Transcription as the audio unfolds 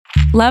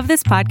Love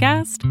this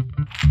podcast?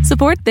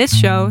 Support this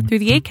show through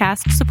the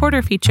Acast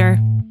supporter feature.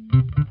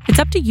 It's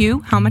up to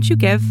you how much you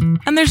give,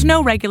 and there's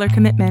no regular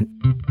commitment.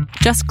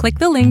 Just click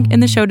the link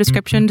in the show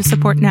description to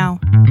support now.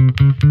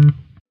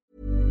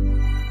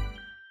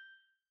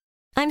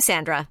 I'm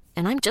Sandra,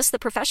 and I'm just the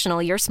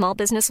professional your small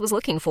business was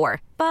looking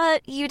for.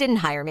 But you didn't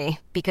hire me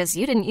because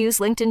you didn't use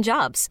LinkedIn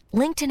Jobs.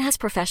 LinkedIn has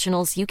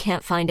professionals you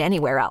can't find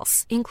anywhere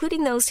else,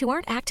 including those who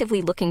aren't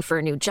actively looking for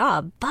a new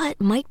job, but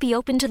might be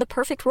open to the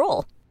perfect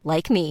role,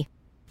 like me.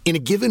 In a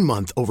given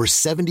month, over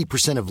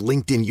 70% of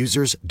LinkedIn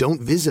users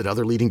don't visit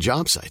other leading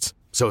job sites.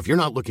 So if you're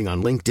not looking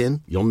on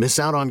LinkedIn, you'll miss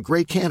out on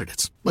great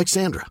candidates like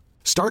Sandra.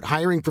 Start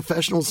hiring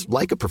professionals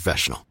like a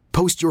professional.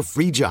 Post your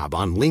free job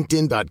on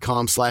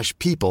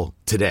linkedin.com/people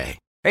today.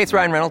 Hey, it's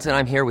Ryan Reynolds, and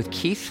I'm here with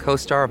Keith,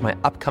 co-star of my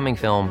upcoming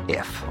film,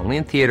 If, only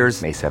in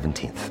theaters May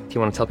 17th. Do you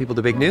want to tell people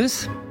the big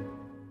news?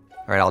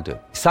 All right, I'll do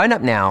it. Sign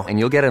up now and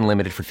you'll get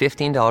unlimited for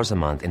 $15 a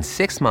month and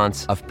 6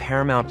 months of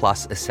Paramount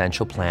Plus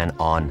Essential Plan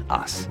on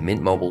us.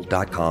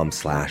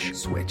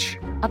 MintMobile.com/switch.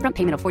 Upfront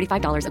payment of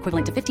 $45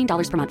 equivalent to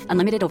 $15 per month.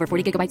 Unlimited over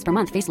 40 gigabytes per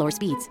month. Face lower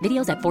speeds.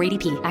 Videos at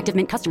 480p. Active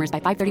Mint customers by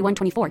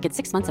 531.24 get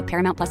 6 months of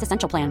Paramount Plus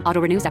Essential Plan. Auto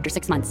renews after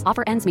 6 months.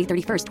 Offer ends May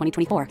 31st,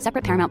 2024.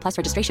 Separate Paramount Plus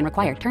registration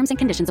required. Terms and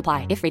conditions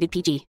apply if rated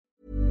PG.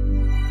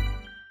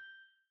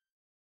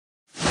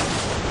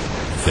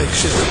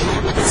 Fiction,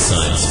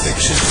 science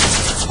fiction,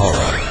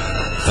 horror,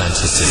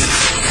 fantasy,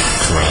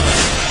 drama,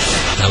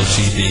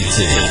 LGBT,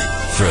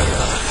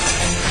 thriller.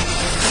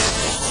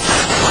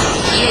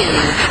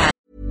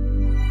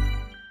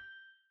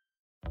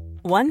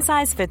 One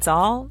size fits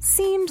all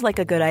seemed like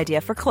a good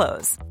idea for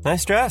clothes.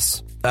 Nice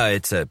dress.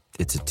 It's a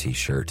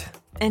t-shirt.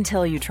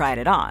 Until you tried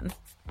it on.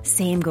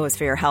 Same goes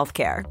for your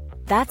healthcare.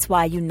 That's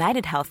why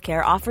United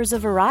Healthcare offers a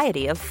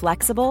variety of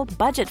flexible,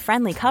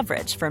 budget-friendly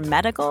coverage for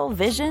medical,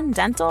 vision,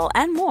 dental,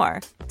 and more.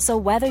 So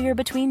whether you're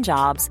between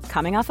jobs,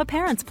 coming off a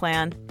parent's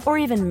plan, or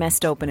even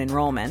missed open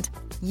enrollment,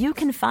 you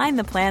can find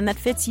the plan that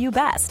fits you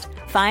best.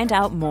 Find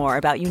out more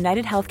about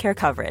United Healthcare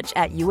coverage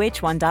at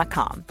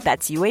uh1.com.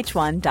 That's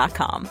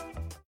uh1.com.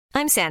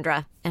 I'm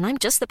Sandra, and I'm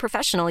just the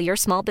professional your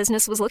small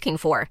business was looking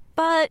for.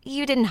 But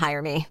you didn't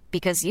hire me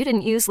because you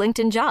didn't use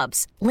LinkedIn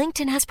Jobs.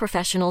 LinkedIn has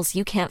professionals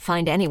you can't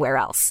find anywhere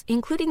else,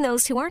 including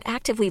those who aren't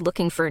actively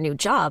looking for a new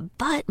job,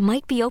 but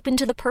might be open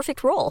to the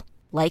perfect role,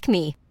 like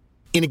me.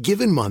 In a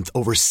given month,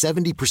 over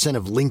 70%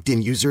 of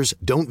LinkedIn users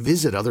don't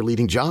visit other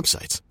leading job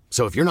sites.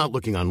 So if you're not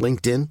looking on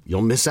LinkedIn,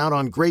 you'll miss out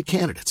on great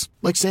candidates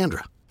like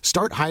Sandra.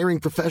 Start hiring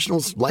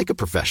professionals like a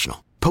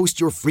professional. Post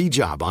your free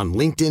job on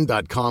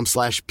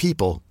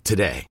linkedin.com/people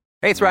today.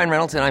 Hey, it's Ryan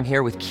Reynolds, and I'm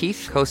here with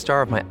Keith,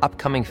 co-star of my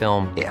upcoming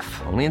film, If,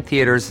 only in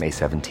theaters May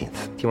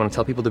 17th. Do you want to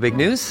tell people the big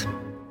news?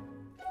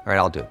 All right,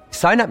 I'll do it.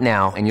 Sign up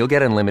now and you'll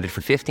get unlimited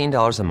for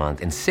 $15 a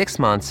month and 6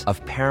 months of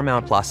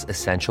Paramount Plus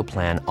Essential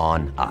Plan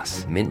on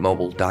us.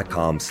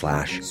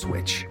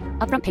 MintMobile.com/switch.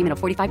 Upfront payment of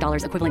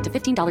 $45 equivalent to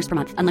 $15 per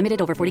month.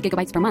 Unlimited over 40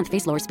 gigabytes per month.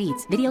 Face lower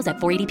speeds. Videos at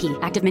 480p.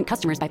 Active Mint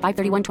customers by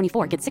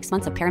 531.24 get 6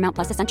 months of Paramount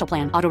Plus Essential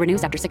Plan. Auto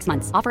renews after 6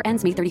 months. Offer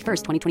ends May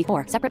 31st,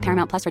 2024. Separate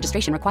Paramount Plus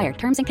registration required.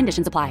 Terms and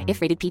conditions apply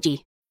if rated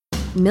PG.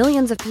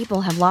 Millions of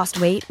people have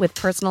lost weight with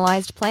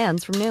personalized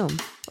plans from Noom.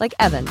 Like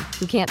Evan,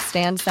 who can't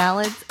stand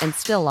salads and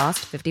still lost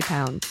 50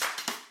 pounds.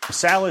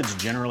 Salads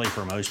generally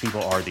for most people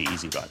are the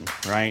easy button,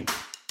 right?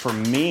 For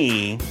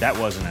me, that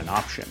wasn't an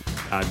option.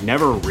 I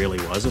never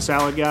really was a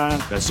salad guy.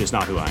 That's just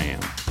not who I am.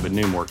 But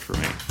Noom worked for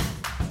me.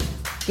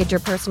 Get your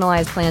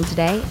personalized plan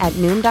today at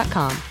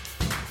Noom.com.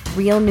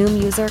 Real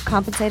Noom user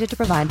compensated to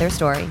provide their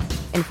story.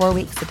 In 4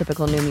 weeks, the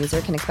typical Noom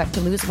user can expect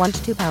to lose 1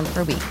 to 2 pounds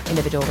per week.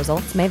 Individual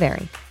results may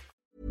vary.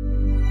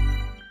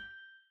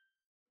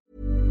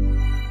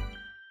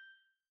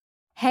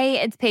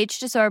 Hey, it's Paige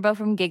DeSorbo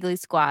from Giggly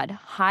Squad.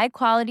 High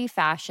quality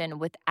fashion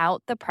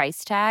without the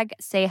price tag.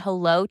 Say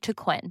hello to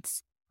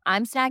Quince.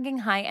 I'm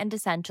snagging high-end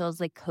essentials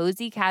like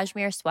cozy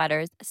cashmere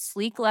sweaters,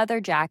 sleek leather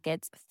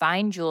jackets,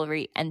 fine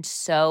jewelry, and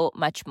so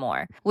much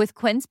more. With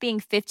Quince being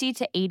 50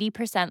 to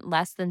 80%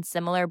 less than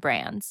similar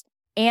brands.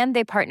 And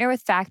they partner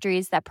with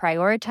factories that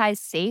prioritize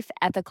safe,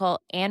 ethical,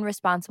 and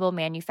responsible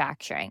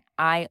manufacturing.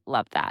 I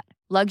love that.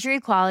 Luxury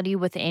quality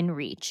within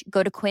reach.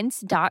 Go to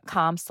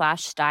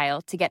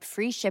quince.com/style to get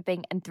free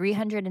shipping and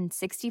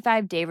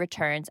 365-day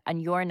returns on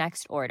your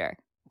next order.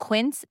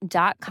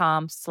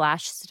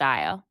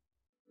 Quince.com/style.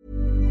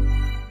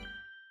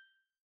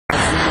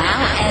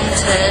 Now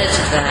entered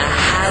the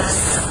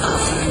House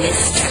of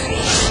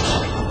Mystery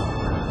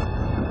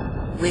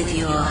with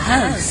your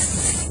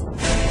hosts,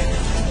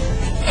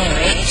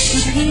 Eric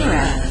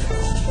Shapiro,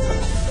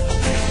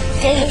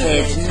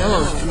 David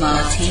North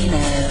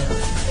Martino,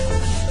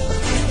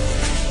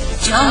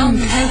 John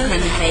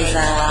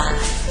Copenhaver,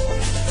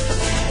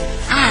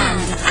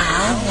 and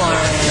Al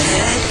Warren.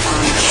 Heard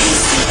on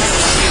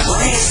KCOW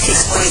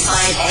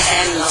 106.5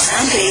 FM Los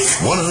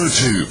Angeles,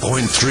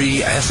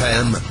 102.3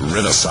 FM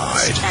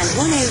Riverside, and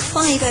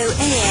 105.0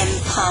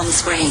 AM Palm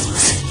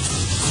Springs.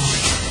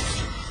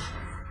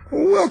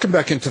 Welcome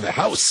back into the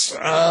House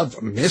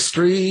of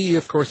Mystery.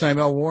 Of course, I'm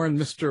Al Warren,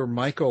 Mr.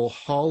 Michael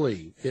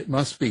Hawley. It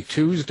must be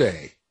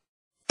Tuesday.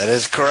 That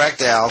is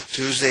correct, Al.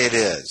 Tuesday it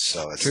is.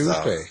 So it's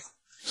Tuesday.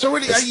 So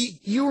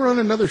you were on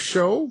another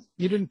show?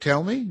 You didn't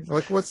tell me?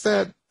 Like, what's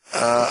that?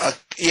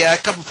 Yeah, a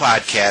couple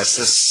podcasts.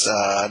 This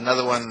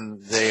another one.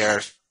 They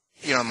are,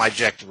 my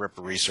Jack the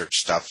Ripper research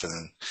stuff,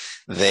 and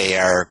they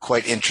are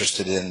quite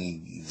interested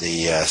in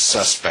the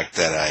suspect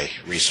that I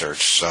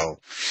researched. So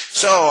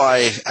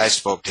I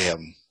spoke to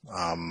him.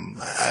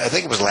 I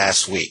think it was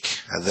last week.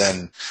 And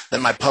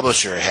then my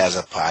publisher has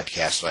a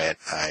podcast, so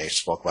I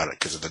spoke about it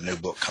because of the new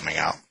book coming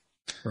out.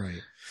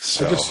 Right.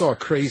 So, I just saw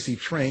Crazy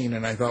Train,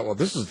 and I thought, well,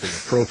 this is the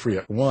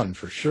appropriate one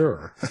for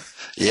sure.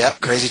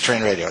 Yep, Crazy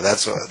Train Radio.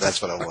 That's what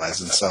it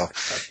was. And so,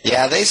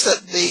 yeah, they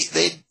said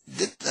they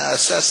did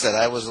assess that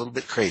I was a little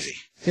bit crazy.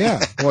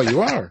 Yeah, well,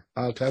 you are.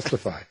 I'll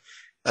testify.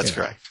 That's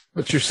correct.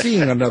 But you're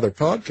seeing another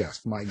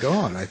podcast. My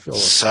God, I feel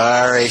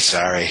sorry.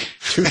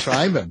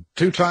 Two-timing,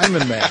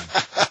 man.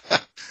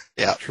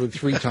 Yeah,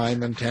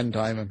 3-timing,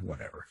 10-timing,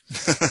 whatever.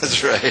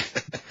 That's right.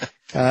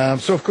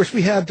 So, of course,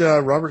 we had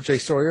Robert J.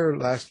 Sawyer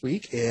last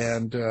week,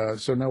 and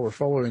so now we're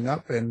following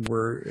up, and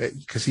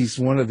because he's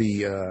one of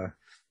the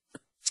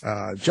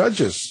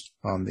judges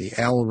on the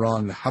L.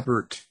 Ron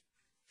Hubbard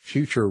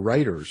Future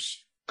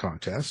Writers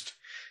Contest.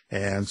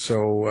 And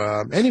so,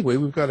 anyway,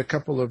 we've got a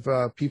couple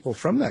of people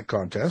from that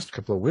contest, a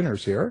couple of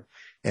winners here,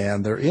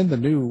 and they're in the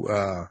new,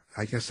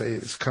 I guess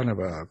it's kind of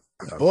a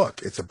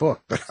book. It's a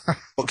book. But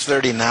Book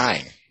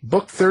 39.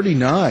 Book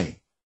 39.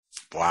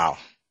 Wow.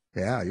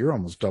 Yeah, you're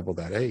almost double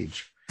that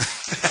age.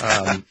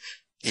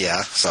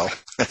 Yeah, so.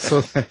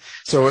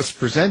 so it's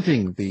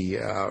presenting the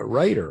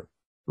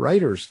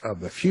Writers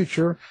of the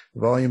Future,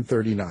 Volume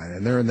 39.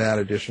 And they're in that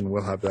edition.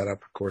 We'll have that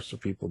up, of course, so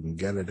people can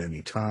get it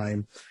any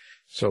time.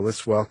 So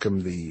let's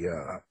welcome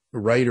the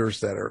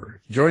writers that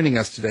are joining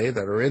us today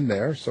that are in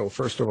there. So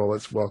first of all,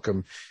 let's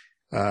welcome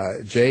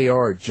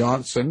J.R.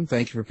 Johnson.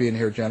 Thank you for being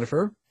here,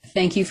 Jennifer.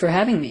 Thank you for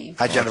having me.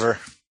 Hi, Jennifer.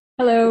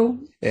 Hello.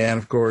 And,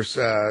 of course,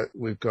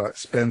 we've got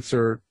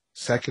Spencer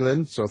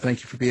Sekulin. So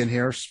thank you for being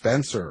here,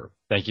 Spencer.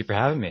 Thank you for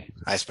having me.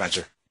 Hi,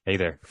 Spencer. Hey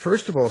there.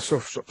 First of all,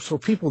 so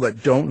people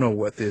that don't know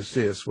what this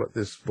is, what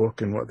this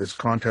book and what this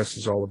contest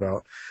is all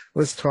about,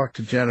 let's talk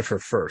to Jennifer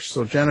first.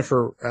 So,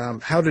 Jennifer,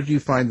 how did you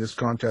find this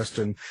contest,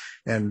 and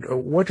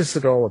what is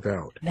it all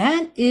about?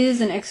 That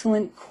is an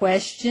excellent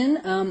question.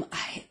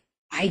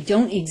 I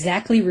don't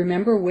exactly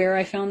remember where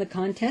I found the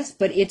contest,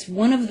 but it's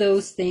one of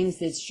those things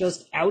that's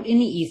just out in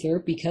the ether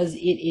because it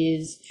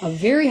is a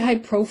very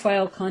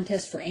high-profile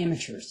contest for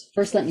amateurs.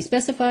 First, let me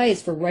specify,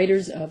 it's for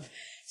writers of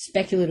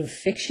speculative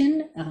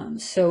fiction.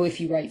 So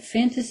if you write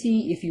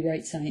fantasy, if you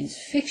write science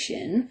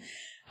fiction,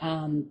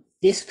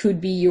 this could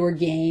be your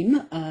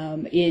game.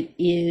 It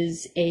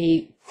is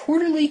a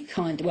quarterly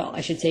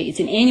it's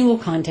an annual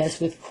contest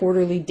with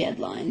quarterly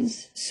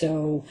deadlines.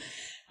 So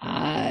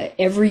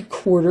every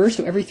quarter,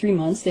 so every 3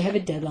 months, they have a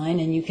deadline,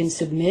 and you can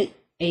submit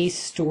a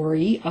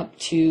story up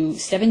to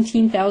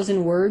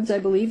 17,000 words, I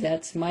believe.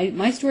 That's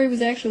my story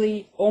was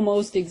actually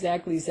almost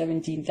exactly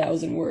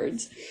 17,000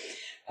 words.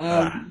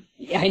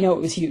 I know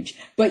it was huge,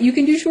 but you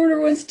can do shorter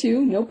ones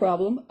too, no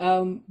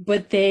problem.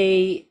 But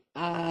they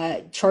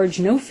charge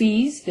no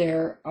fees.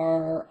 There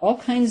are all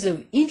kinds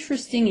of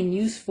interesting and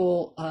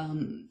useful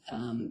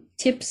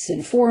tips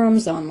and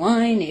forums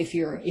online. If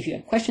you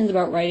have questions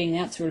about writing,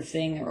 that sort of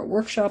thing, there are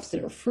workshops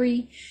that are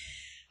free.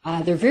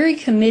 They're very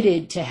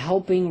committed to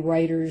helping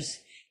writers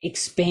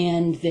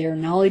expand their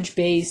knowledge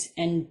base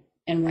and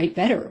write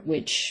better,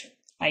 which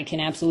I can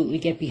absolutely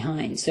get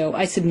behind. So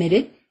I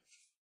submitted.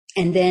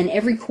 And then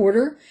every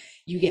quarter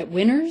you get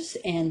winners,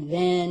 and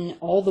then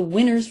all the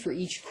winners for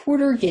each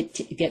quarter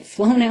get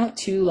flown out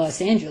to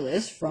Los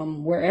Angeles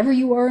from wherever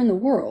you are in the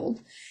world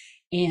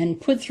and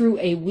put through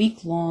a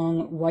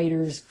week-long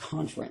writers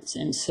conference.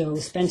 And so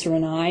Spencer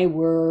and I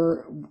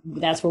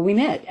that's where we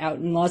met, out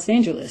in Los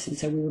Angeles. And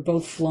so we were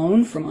both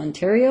flown from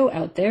Ontario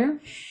out there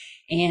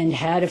and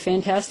had a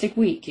fantastic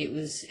week. It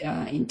was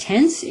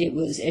intense, it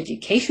was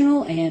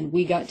educational, and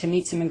we got to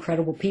meet some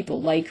incredible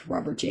people like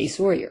Robert J.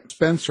 Sawyer.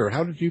 Spencer,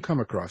 how did you come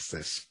across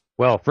this?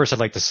 Well, first I'd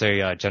like to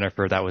say,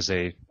 Jennifer, that was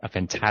a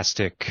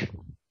fantastic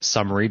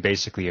summary,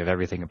 basically, of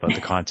everything about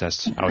the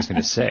contest I was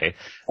going to say.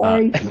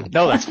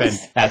 No, that's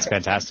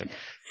fantastic.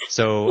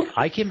 So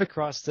I came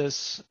across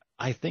this,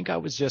 I think I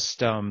was just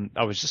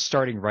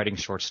starting writing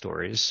short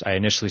stories. I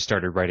initially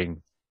started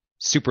writing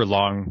super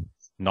long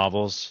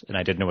novels, and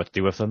I didn't know what to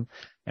do with them.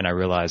 And I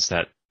realized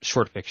that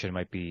short fiction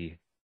might be,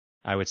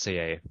 I would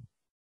say,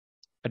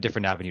 a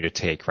different avenue to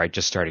take, right?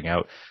 Just starting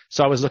out.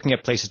 So I was looking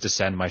at places to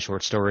send my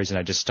short stories, and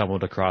I just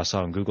stumbled across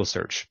on Google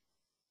search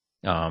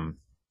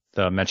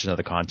the mention of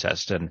the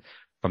contest. And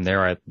from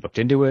there, I looked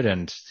into it,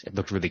 and it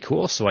looked really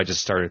cool. So I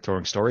just started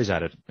throwing stories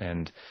at it.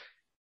 And,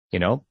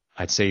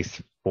 I'd say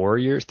 4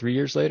 years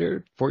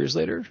later,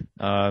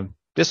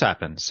 this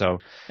happened. So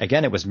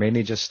again, it was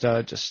mainly just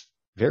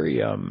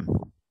very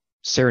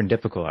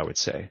serendipical, I would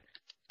say.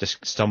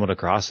 Just stumbled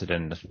across it,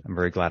 and I'm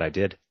very glad I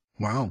did.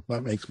 Wow,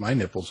 that makes my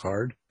nipples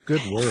hard.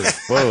 Good word.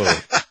 Whoa.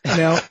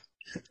 Now,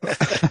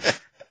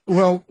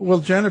 well,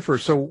 Jennifer,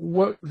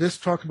 so let's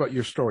talk about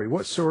your story.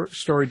 What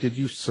story did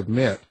you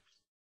submit,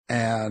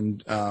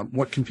 And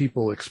what can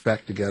people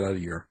expect to get out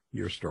of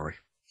your story?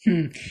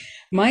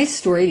 My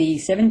story, the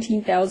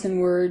 17,000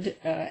 word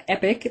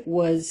epic,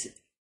 was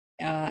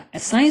a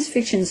science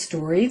fiction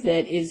story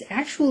that is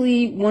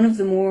actually one of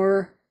the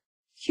more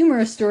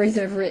humorous stories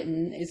I've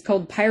written. It's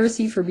called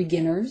Piracy for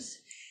Beginners.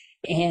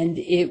 And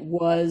it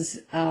was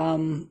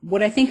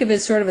what I think of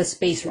as sort of a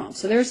space romp.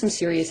 So there are some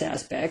serious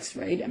aspects,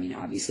 right? I mean,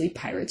 obviously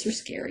pirates are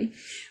scary,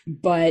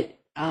 but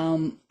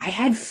I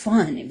had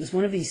fun. It was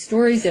one of these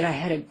stories that I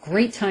had a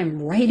great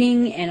time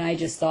writing, and I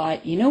just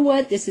thought, you know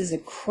what? This is a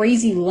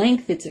crazy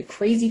length. It's a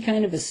crazy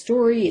kind of a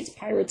story. It's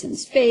pirates in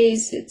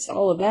space. It's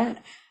all of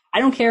that. I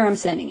don't care. I'm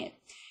sending it.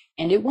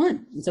 And it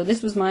won. And so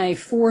this was my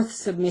 4th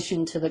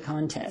submission to the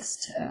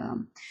contest.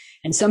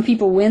 And some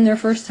people win their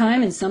first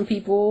time, and some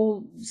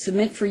people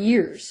submit for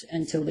years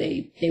until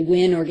they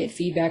win or get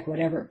feedback,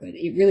 whatever. But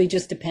it really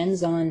just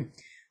depends on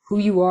who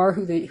you are,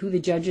 who the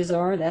judges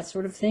are, that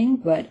sort of thing.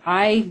 But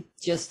I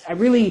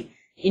really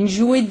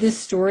enjoyed this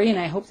story, and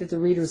I hope that the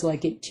readers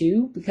like it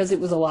too, because it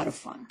was a lot of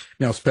fun.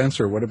 Now,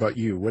 Spencer, what about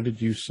you? What did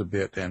you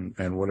submit,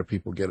 and what do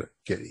people get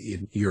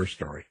in your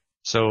story?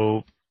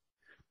 So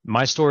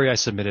my story I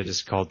submitted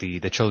is called The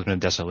Children of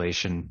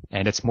Desolation,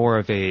 and it's more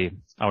of I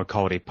would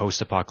call it a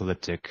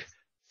post-apocalyptic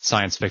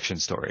science fiction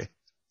story.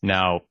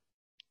 Now,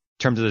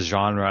 in terms of the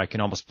genre, I can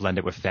almost blend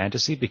it with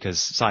fantasy, because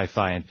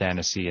sci-fi and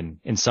fantasy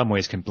in some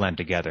ways can blend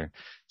together.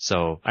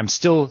 So I'm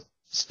still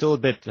a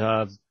bit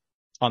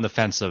on the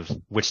fence of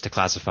which to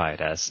classify it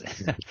as.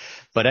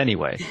 But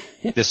anyway,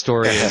 this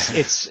story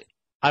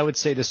I would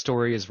say this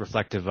story is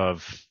reflective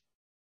of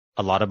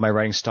a lot of my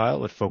writing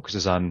style. It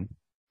focuses on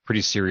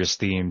pretty serious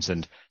themes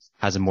and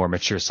has a more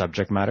mature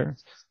subject matter.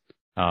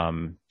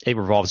 It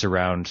revolves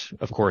around,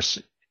 of course,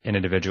 an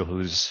individual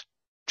who's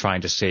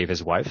trying to save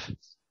his wife.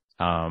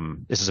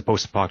 This is a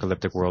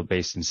post-apocalyptic world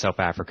based in South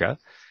Africa,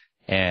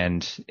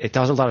 and it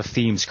does a lot of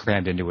themes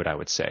crammed into it, I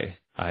would say.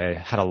 I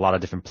had a lot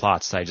of different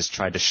plots that I just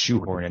tried to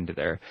shoehorn into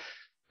there.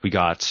 We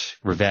got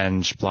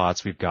revenge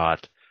plots. We've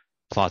got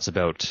plots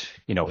about,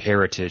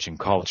 heritage and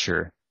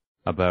culture,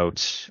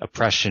 about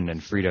oppression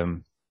and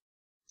freedom,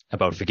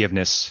 about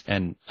forgiveness,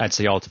 and I'd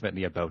say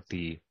ultimately about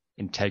the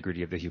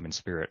integrity of the human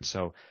spirit.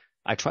 So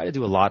I tried to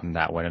do a lot in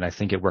that one, and I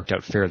think it worked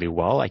out fairly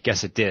well. I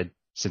guess it did,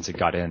 since it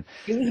got in.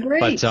 It was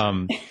great.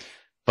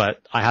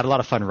 But I had a lot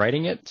of fun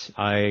writing it.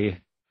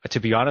 To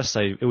be honest,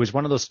 it was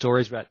one of those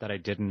stories that I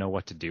didn't know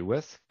what to do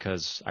with,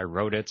 because I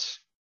wrote it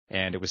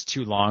and it was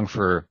too long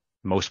for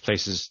most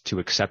places to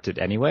accept it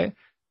anyway.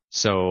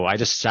 So I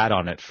just sat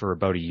on it for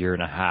about a year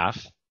and a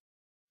half,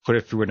 put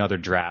it through another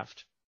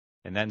draft,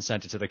 and then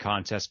sent it to the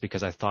contest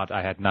because I thought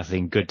I had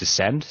nothing good to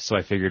send. So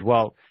I figured,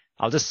 well,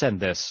 I'll just send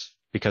this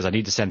because I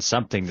need to send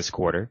something this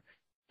quarter.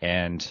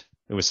 And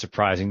it was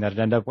surprising that it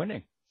ended up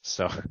winning.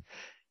 So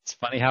it's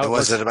funny how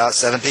was it about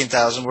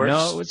 17,000 words?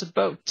 No, it was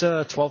about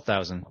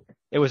 12,000.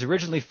 It was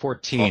originally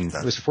 14.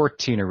 12, it was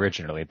 14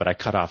 originally, but I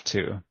cut off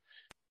 2.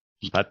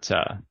 But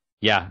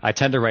yeah, I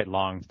tend to write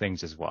long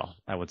things as well,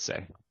 I would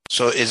say.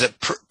 So is it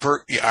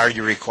are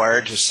you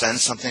required to send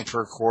something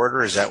per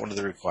quarter? Is that one of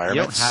the requirements?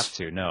 You don't have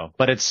to, no.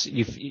 But it's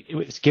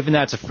given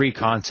that it's a free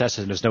contest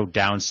and there's no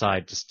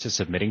downside to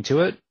submitting to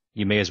it,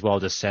 you may as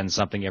well just send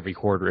something every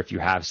quarter if you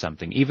have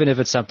something. Even if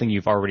it's something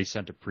you've already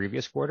sent a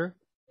previous quarter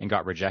and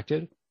got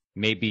rejected,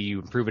 maybe you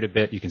improve it a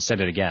bit, you can send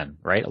it again,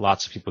 right?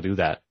 Lots of people do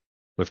that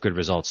with good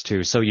results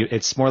too. So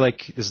it's more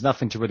like there's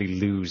nothing to really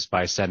lose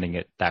by sending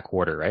it that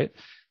quarter, right?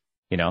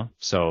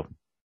 So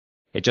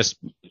it just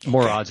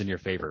more odds in your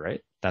favor,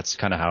 right? That's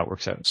kind of how it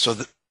works out. So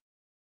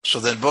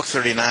then book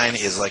 39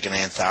 is like an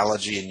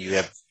anthology, and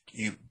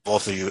you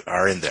both of you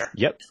are in there.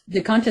 Yep.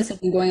 The contest has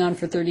been going on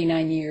for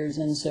 39 years,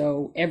 and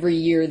so every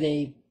year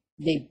they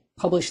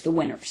publish the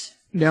winners.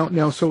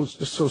 Now, so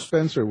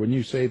Spencer, when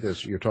you say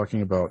this, you're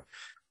talking about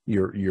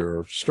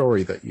your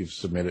story that you've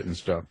submitted and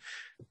stuff.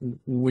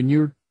 When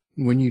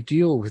you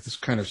deal with this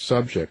kind of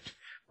subject,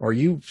 are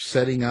you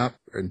setting up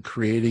and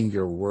creating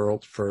your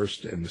world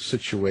first and the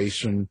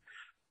situation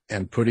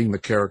and putting the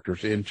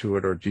characters into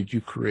it, or did you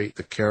create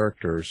the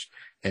characters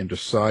and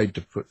decide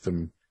to put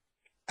them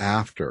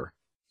after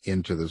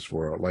into this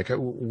world? Like,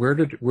 where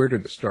did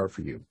it start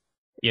for you?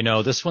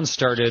 This one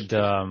started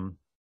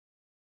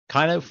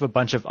kind of a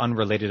bunch of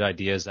unrelated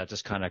ideas that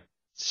just kind of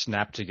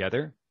snapped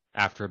together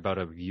after about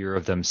a year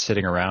of them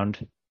sitting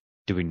around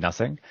doing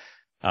nothing.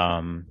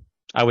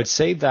 I would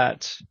say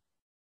that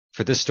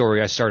for this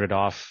story, I started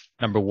off,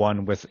 number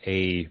one, with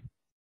a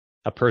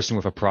person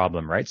with a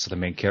problem, right? So the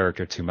main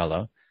character,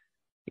 Tumelo.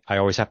 I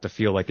always have to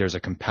feel like there's a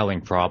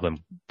compelling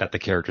problem that the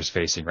character's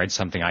facing, right?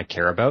 Something I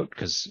care about,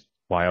 because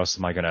why else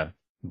am I going to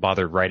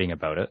bother writing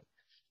about it?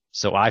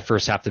 So I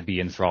first have to be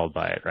enthralled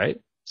by it,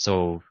 right?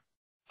 So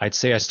I'd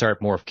say I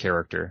start more of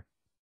character.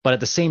 But at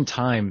the same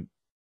time,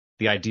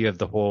 the idea of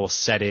the whole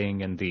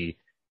setting and the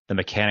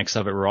mechanics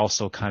of it were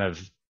also kind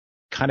of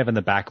in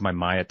the back of my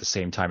mind at the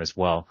same time as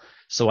well.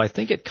 So I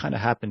think it kind of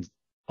happened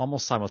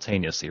almost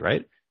simultaneously,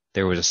 right?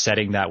 There was a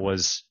setting that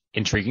was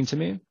intriguing to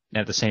me,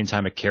 and at the same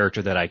time a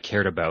character that I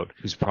cared about,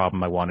 whose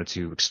problem I wanted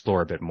to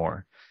explore a bit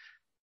more.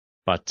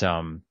 But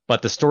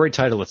the story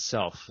title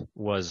itself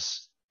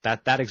was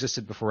that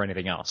existed before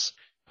anything else.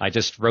 I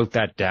just wrote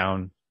that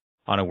down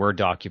on a Word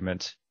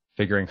document,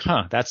 figuring,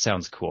 that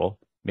sounds cool.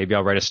 Maybe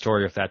I'll write a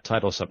story with that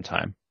title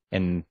sometime.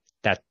 And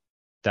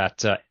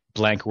that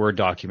blank Word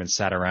document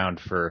sat around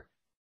for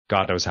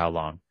God knows how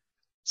long.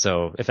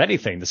 So if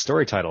anything, the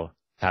story title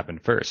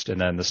happened first, and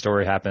then the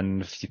story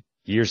happened a few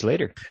years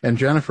later. And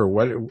Jennifer,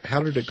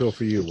 how did it go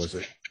for you? Was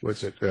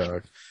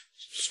it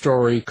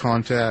story,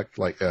 contact,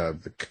 like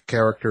the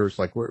characters?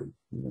 Like,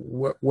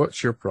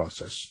 what's your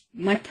process?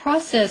 My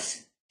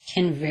process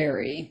can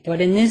vary,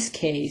 but in this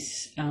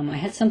case, I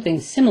had something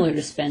similar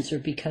to Spencer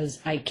because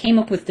I came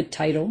up with the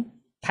title,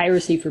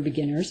 Piracy for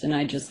Beginners, and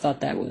I just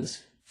thought that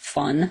was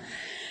fun.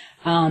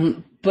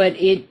 But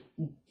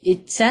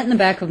it sat in the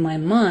back of my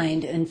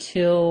mind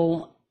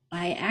until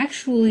I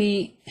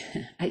actually,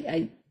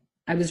 I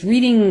was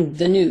reading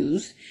the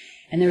news,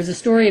 and there was a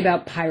story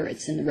about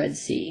pirates in the Red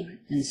Sea.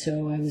 And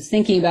so I was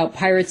thinking about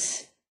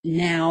pirates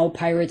now,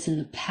 pirates in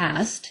the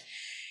past,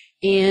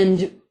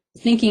 and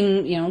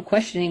thinking,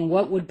 questioning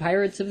what would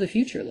pirates of the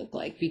future look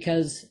like?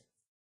 Because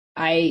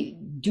I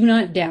do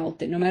not doubt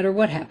that no matter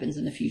what happens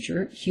in the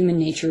future, human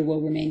nature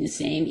will remain the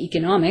same.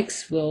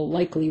 Economics will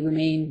likely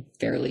remain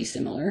fairly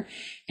similar,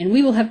 and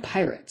we will have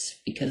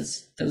pirates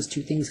because those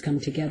two things come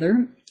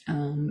together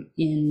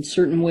in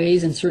certain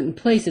ways in certain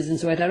places. And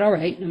so I thought, all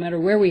right, no matter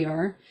where we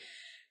are,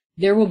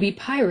 there will be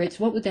pirates.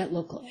 What would that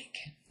look like,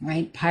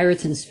 right?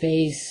 Pirates in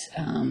space,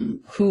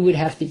 who would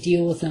have to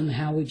deal with them?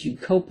 How would you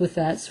cope with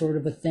that sort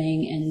of a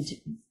thing?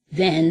 And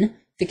then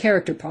the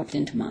character popped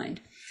into mind.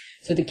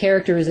 So the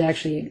character is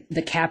actually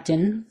the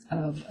captain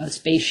of a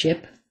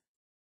spaceship,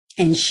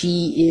 and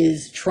she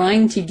is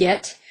trying to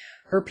get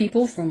her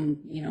people from,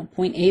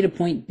 point A to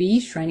point B.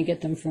 She's trying to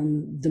get them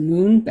from the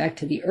moon back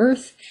to the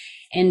Earth,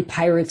 and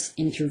pirates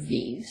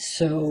intervene.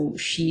 So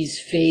she's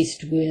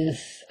faced with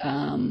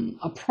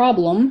a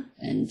problem,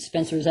 and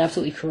Spencer is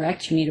absolutely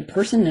correct. You need a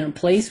person and a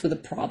place with a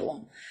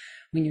problem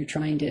when you're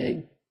trying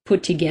to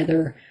put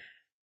together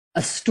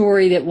a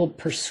story that will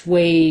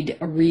persuade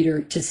a reader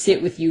to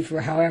sit with you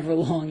for however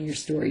long your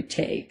story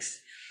takes.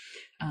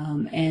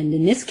 And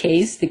in this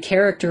case, the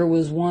character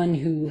was one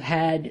who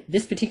had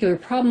this particular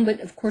problem, but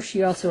of course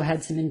she also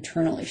had some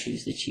internal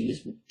issues that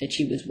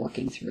she was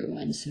working through.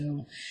 And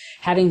so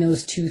having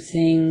those two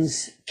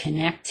things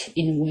connect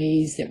in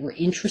ways that were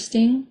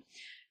interested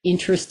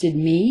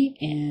me,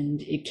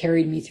 and it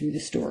carried me through the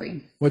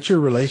story. What's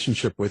your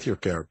relationship with your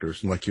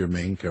characters, like your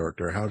main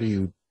character?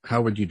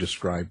 How would you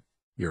describe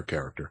your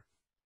character?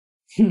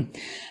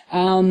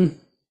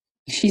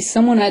 She's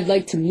someone I'd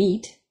like to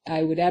meet.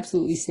 I would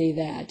absolutely say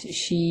that.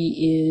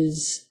 She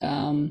is,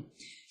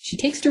 she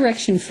takes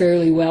direction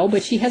fairly well,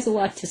 but she has a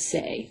lot to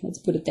say. Let's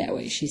put it that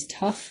way. She's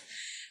tough.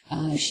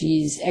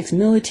 She's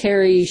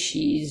ex-military.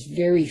 She's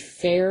very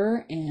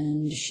fair,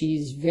 and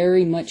she's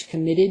very much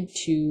committed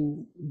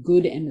to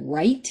good and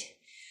right,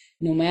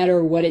 no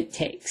matter what it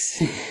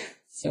takes.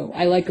 So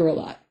I like her a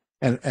lot.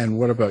 And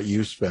what about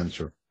you,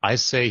 Spencer? I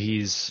say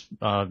he's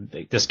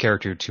this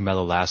character, Tumel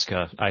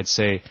Alaska.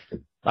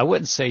 I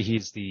wouldn't say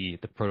he's the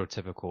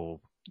prototypical,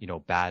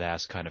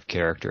 badass kind of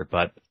character,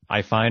 but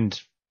I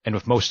find, and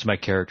with most of my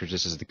characters,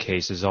 this is the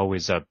case, there's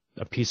always a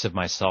piece of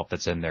myself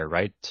that's in there,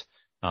 right?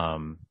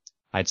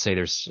 I'd say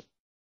there's,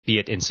 be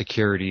it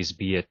insecurities,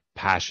 be it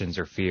passions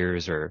or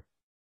fears or,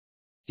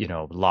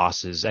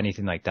 losses,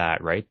 anything like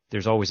that, right?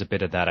 There's always a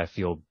bit of that I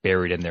feel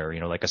buried in there,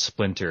 like a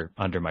splinter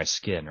under my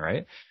skin,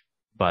 right?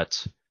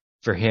 But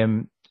for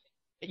him,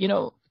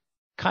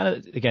 kind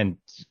of, again,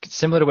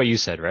 similar to what you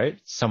said, right?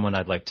 Someone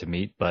I'd like to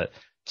meet, but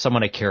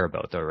someone I care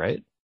about, though,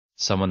 right?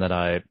 Someone that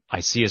I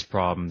see his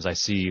problems, I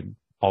see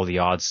all the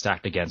odds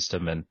stacked against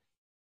him, and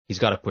he's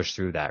got to push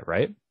through that,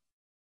 right?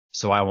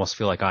 So I almost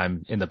feel like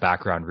I'm in the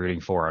background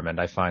rooting for him, and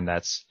I find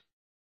that's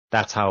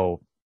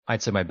how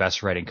I'd say my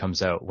best writing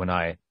comes out, when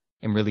I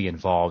am really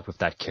involved with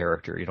that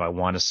character. I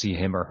want to see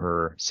him or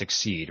her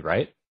succeed,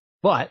 right?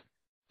 But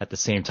at the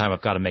same time,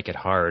 I've got to make it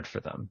hard for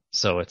them.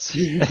 So it's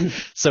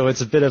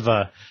a bit of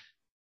a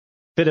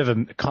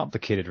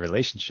complicated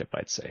relationship,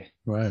 I'd say.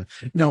 Right.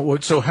 No.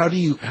 So how do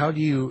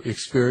you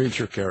experience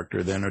your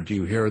character then, or do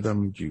you hear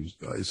them?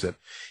 Is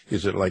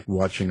it like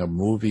watching a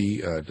movie?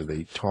 Do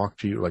they talk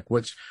to you? Like,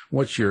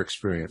 what's your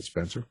experience,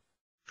 Spencer?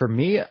 For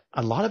me,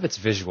 a lot of it's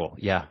visual.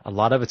 Yeah, a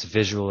lot of it's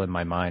visual in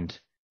my mind.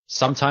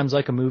 Sometimes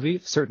like a movie.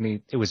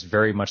 Certainly, it was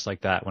very much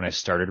like that when I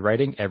started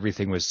writing.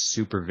 Everything was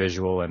super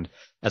visual, and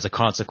as a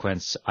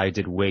consequence, I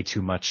did way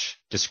too much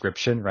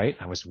description, right?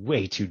 I was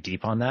way too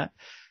deep on that.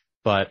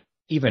 But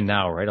even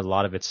now, right, a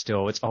lot of it's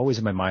always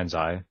in my mind's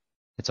eye.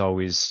 It's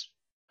always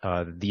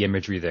the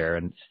imagery there,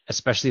 and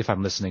especially if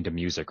I'm listening to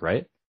music,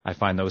 right? I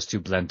find those two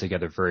blend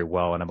together very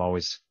well, and I'm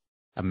always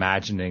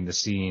imagining the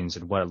scenes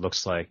and what it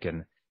looks like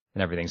and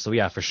everything. So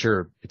yeah, for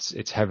sure,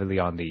 it's heavily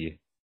on the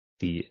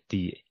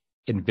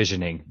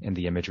envisioning and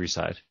the imagery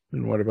side.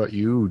 And what about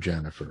you,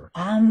 Jennifer?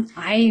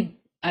 I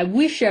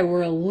wish I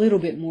were a little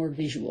bit more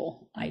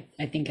visual. I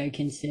think I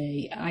can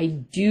say I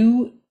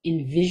do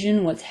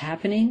envision what's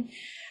happening,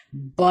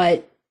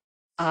 but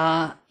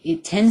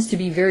It tends to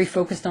be very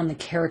focused on the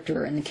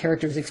character and the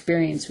character's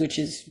experience, which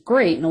is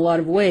great in a lot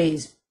of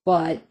ways,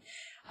 but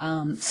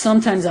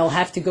sometimes I'll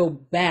have to go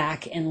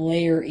back and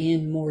layer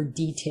in more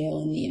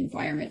detail in the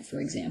environment, for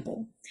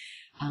example.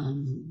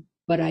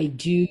 But I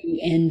do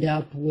end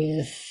up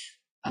with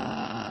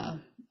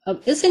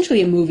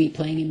essentially a movie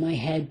playing in my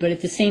head, but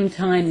at the same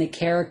time, the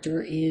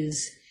character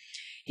is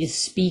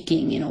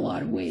speaking in a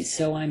lot of ways.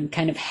 So I'm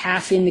kind of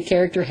half in the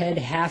character head,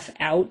 half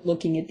out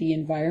looking at the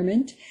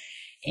environment.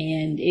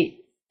 And it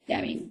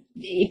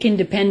can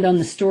depend on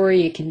the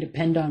story. It can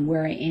depend on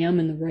where I am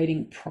in the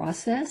writing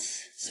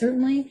process,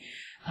 certainly.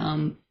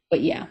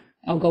 But yeah,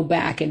 I'll go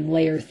back and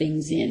layer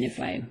things in if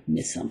I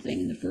miss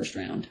something in the first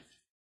round.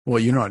 Well,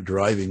 you're not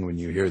driving when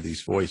you hear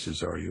these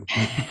voices, are you?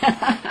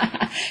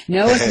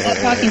 No, it's not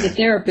talking to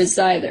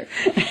therapists either.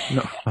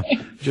 No,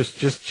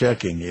 just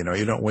checking. You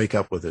don't wake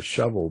up with a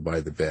shovel by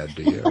the bed,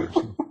 do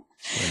you?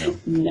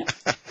 No.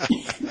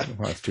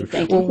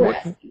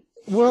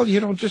 Well,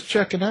 just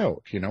check it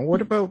out.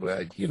 What about,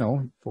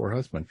 poor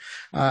husband.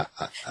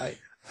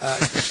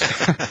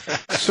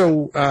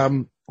 So,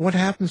 what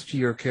happens to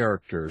your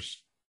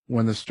characters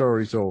when the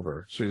story's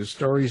over? So the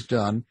story's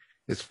done,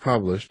 it's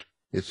published,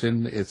 it's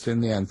in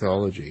the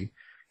anthology,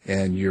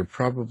 and you're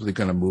probably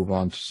going to move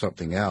on to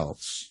something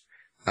else.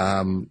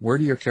 Where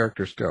do your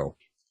characters go?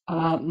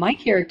 My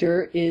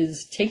character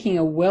is taking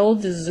a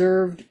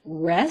well-deserved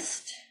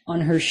rest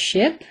on her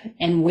ship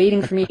and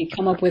waiting for me to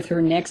come up with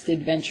her next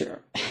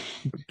adventure.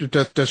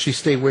 Does she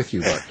stay with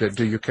you?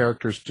 Do your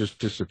characters just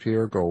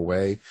disappear, go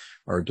away,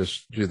 or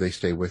do they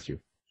stay with you?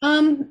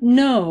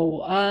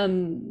 No.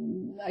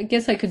 I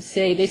guess I could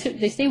say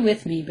they stay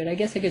with me, but I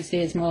guess I could say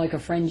it's more like a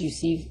friend you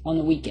see on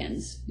the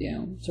weekends,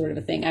 sort of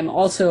a thing. I'm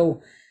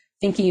also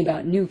thinking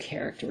about new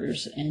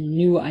characters and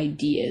new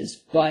ideas,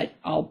 but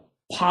I'll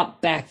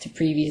pop back to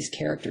previous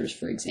characters,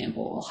 for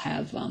example. I'll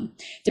have,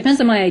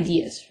 depends on my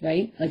ideas,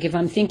 right? Like if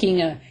I'm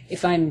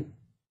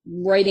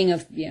writing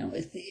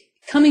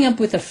coming up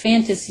with a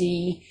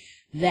fantasy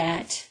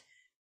that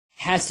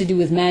has to do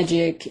with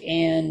magic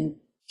and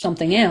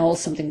something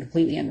else, something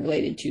completely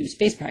unrelated to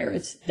space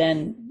pirates,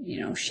 then,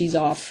 she's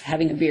off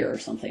having a beer or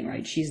something,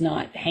 right? She's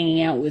not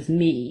hanging out with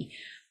me.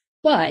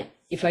 But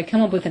if I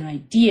come up with an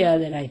idea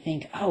that I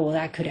think, oh, well,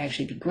 that could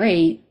actually be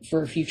great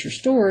for a future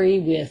story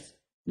with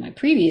my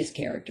previous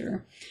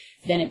character,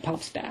 then it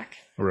pops back.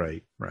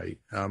 Right.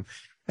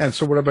 And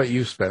so what about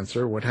you,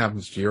 Spencer? What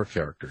happens to your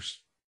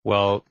characters?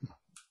 Well,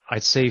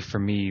 I'd say for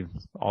me,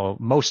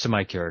 most of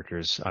my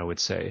characters, I would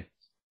say,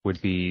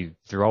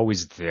 they're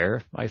always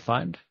there, I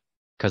find,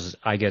 because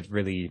I get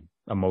really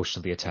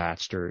emotionally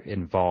attached or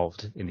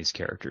involved in these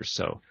characters.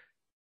 So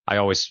I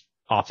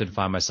often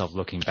find myself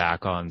looking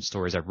back on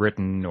stories I've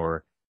written,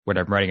 or when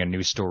I'm writing a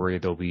new story,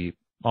 there'll be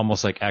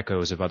almost like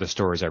echoes of other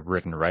stories I've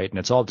written, right? And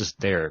it's all just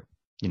there,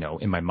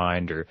 in my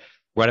mind, or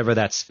whatever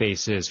that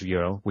space is,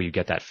 where you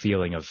get that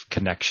feeling of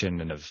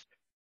connection and of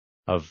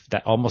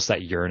that, almost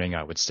that yearning,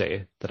 I would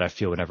say, that I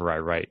feel whenever I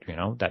write,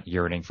 that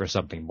yearning for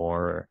something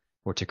more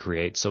or to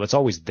create. So it's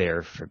always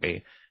there for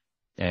me.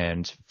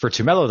 And for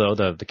Tumelo,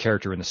 though, the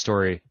character in the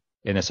story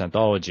in this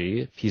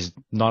anthology, he's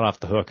not off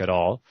the hook at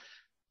all,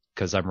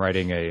 because I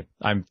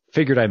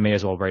figured I may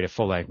as well write a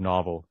full-length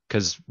novel,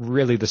 because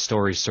really the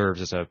story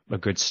serves as a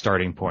good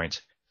starting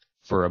point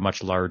for a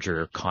much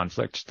larger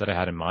conflict that I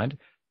had in mind.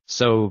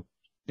 So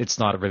it's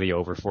not really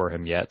over for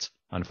him yet,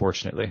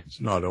 unfortunately.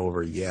 It's not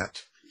over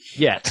yet.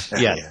 Yet.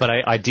 But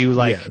I do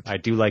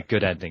like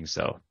good endings,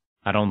 though.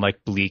 I don't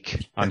like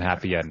bleak,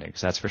 unhappy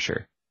endings, that's for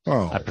sure.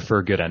 Oh. I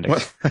prefer good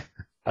endings.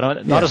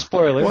 Not a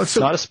spoiler. Well,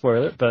 not a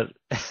spoiler, but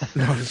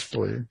not a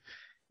spoiler.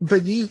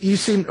 But you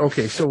seem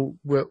okay. So,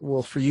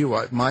 well, for you,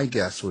 my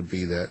guess would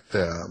be that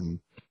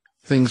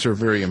things are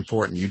very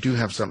important. You do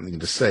have something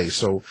to say.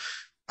 So,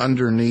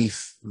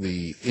 underneath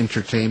the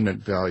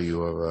entertainment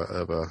value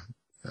of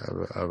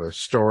a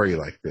story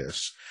like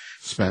this,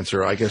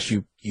 Spencer, I guess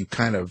you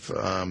kind of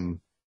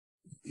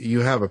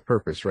you have a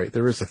purpose, right?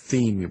 There is a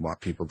theme you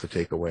want people to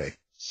take away.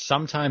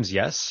 Sometimes,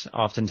 yes.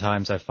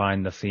 Oftentimes, I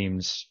find the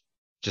themes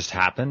just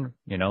happen.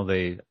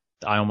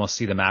 I almost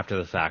see them after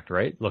the fact,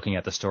 right? Looking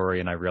at the story,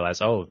 and I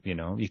realize,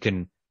 you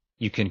can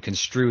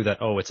construe that,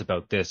 it's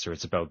about this or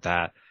it's about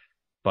that.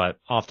 But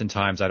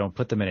oftentimes I don't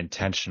put them in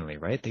intentionally,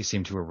 right? They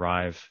seem to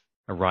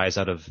arise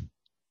out of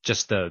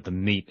just the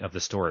meat of the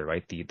story,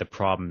 right? The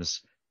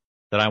problems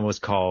that I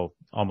almost call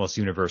almost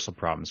universal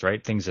problems,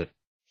 right? Things that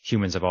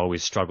humans have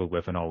always struggled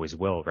with and always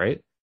will,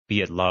 right?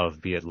 Be it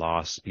love, be it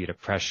loss, be it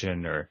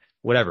oppression, or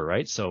whatever,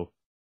 right? So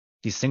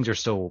these things are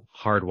so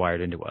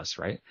hardwired into us,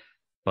 right?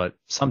 But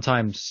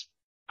sometimes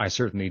I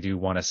certainly do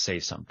want to say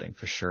something,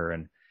 for sure.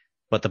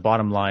 But the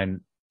bottom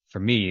line for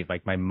me,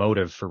 like my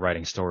motive for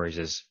writing stories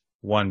is,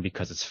 one,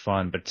 because it's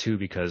fun, but two,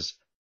 because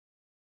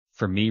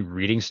for me,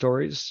 reading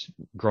stories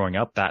growing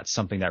up, that's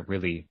something that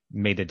really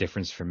made a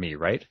difference for me,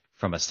 right?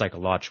 From a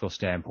psychological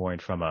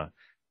standpoint, from a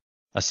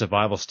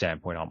survival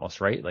standpoint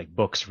almost, right? Like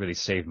books really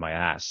saved my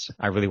ass.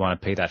 I really want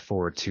to pay that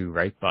forward too,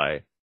 right?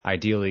 By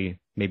ideally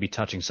maybe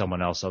touching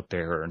someone else out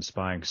there or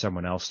inspiring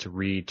someone else to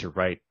read, to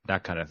write,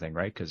 that kind of thing,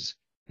 right? Because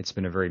it's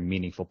been a very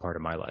meaningful part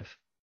of my life.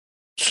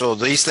 So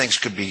these things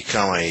could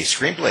become a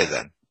screenplay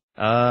then?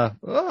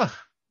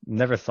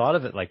 Never thought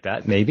of it like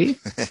that. Maybe.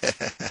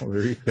 Well,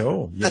 there you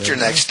go. That's your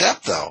next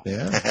step, though.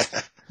 Yeah.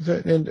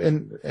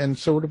 And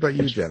so what about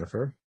you,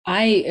 Jennifer?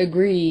 I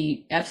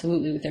agree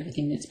absolutely with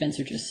everything that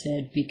Spencer just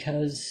said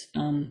because,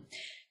 I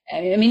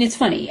mean, it's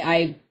funny.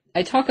 I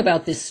talk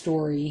about this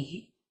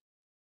story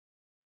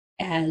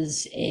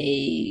as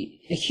a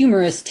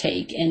humorous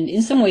take, and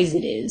in some ways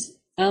it is,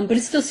 but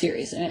it's still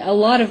serious. A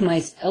lot of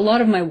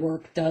my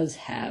work does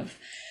have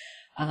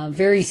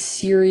very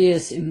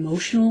serious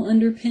emotional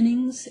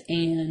underpinnings,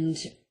 and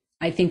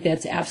I think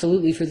that's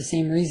absolutely for the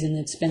same reason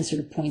that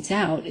Spencer points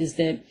out, is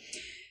that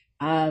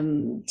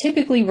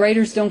typically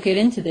writers don't get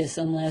into this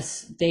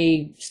unless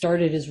they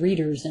started as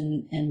readers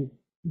and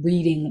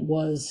reading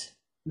was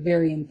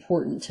very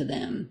important to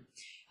them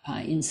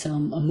in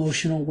some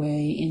emotional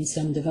way, in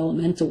some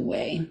developmental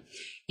way.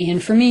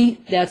 And for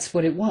me, that's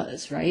what it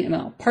was, right?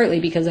 Well,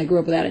 partly because I grew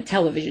up without a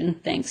television.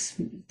 Thanks,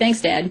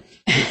 Dad.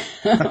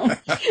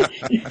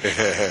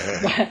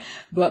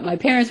 But my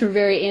parents were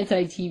very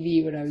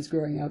anti-TV when I was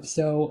growing up,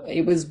 so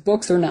it was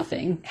books or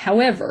nothing.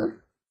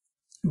 However,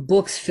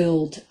 books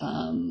filled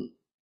a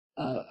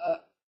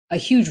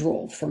huge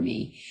role for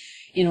me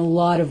in a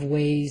lot of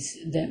ways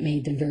that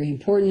made them very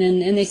important,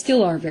 and they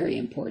still are very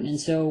important. And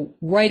so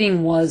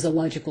writing was a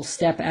logical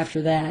step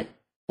after that.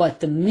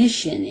 But the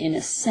mission, in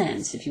a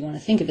sense, if you want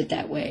to think of it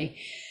that way,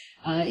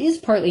 is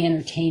partly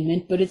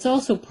entertainment, but it's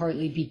also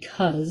partly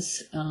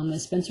because,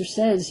 as Spencer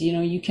says,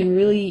 you can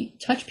really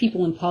touch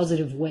people in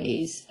positive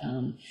ways,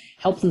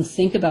 help them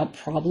think about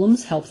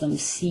problems, help them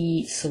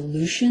see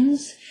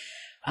solutions,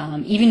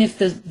 even if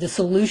the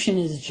solution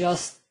is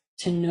just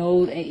to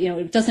know,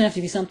 it doesn't have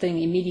to be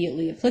something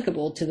immediately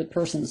applicable to the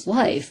person's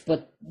life,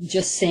 but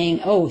just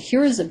saying, oh,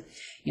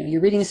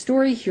 you're reading a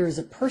story, here's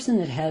a person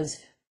that has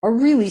a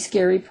really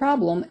scary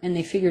problem, and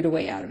they figured a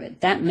way out of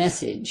it. That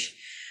message,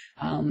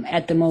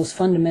 at the most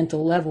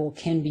fundamental level,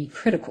 can be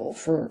critical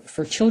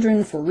for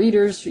children, for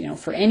readers,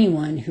 for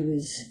anyone who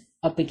is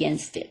up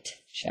against it,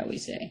 shall we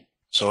say.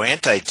 So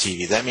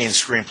anti-TV, that means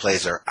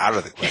screenplays are out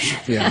of the question.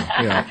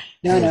 Yeah.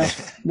 No.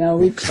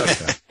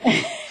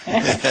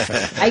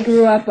 I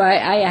grew up,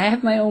 I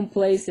have my own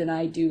place, and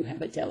I do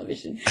have a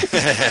television.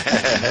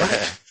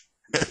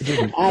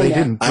 They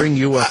didn't bring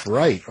you up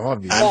right,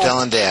 obviously. I'm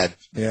telling Dad.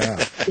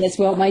 Yeah. Yes,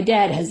 well, my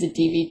dad has a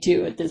TV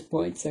too at this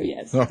point, so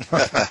yes.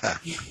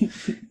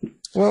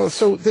 Well,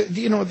 so at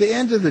the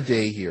end of the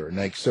day here,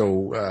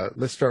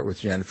 let's start with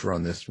Jennifer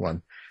on this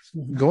one.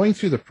 Mm-hmm. Going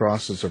through the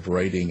process of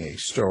writing a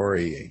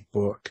story, a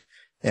book,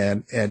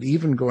 and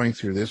even going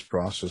through this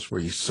process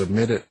where you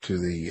submit it to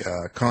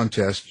the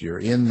contest, you're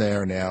in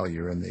there now,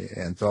 you're in the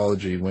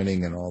anthology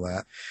winning and all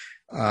that.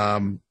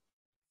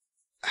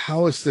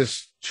 How has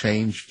this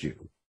changed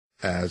you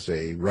as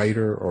a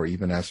writer or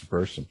even as a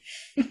person?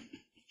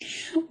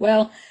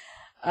 Well,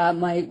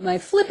 my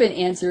flippant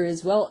answer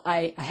is, well,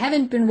 I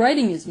haven't been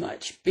writing as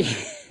much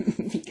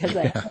because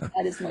I haven't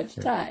had as much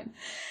time.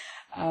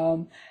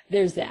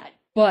 There's that.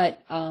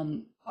 But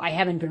I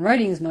haven't been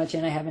writing as much,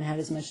 and I haven't had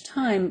as much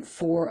time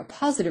for a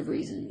positive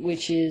reason,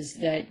 which is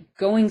that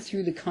going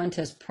through the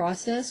contest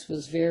process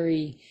was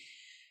very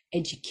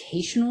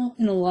educational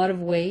in a lot of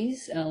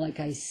ways. Like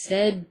I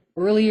said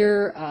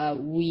earlier,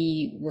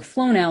 we were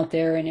flown out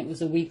there, and it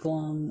was a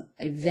week-long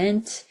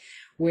event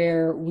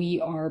where we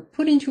are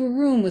put into a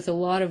room with a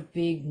lot of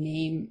big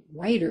name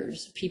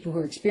writers, people who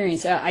are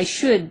experienced.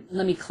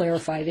 Let me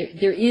clarify,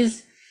 there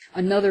is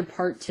another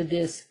part to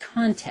this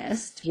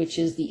contest, which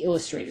is the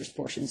illustrators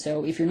portion.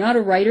 So if you're not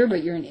a writer,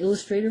 but you're an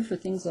illustrator for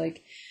things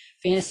like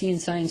fantasy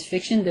and science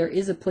fiction, there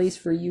is a place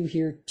for you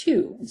here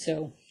too. And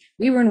so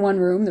we were in one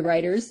room, the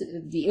writers,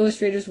 the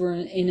illustrators were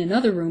in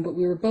another room, but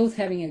we were both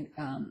having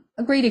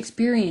a great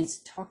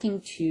experience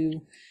talking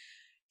to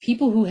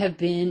people who have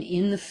been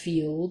in the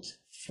field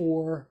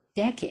for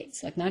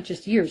decades, like not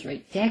just years,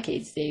 right?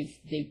 Decades. They've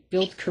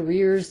built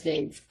careers,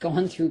 they've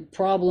gone through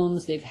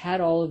problems, they've had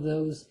all of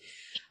those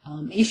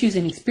issues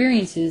and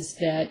experiences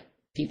that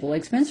people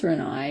like Spencer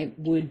and I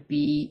would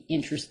be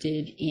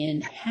interested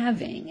in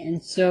having.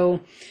 And so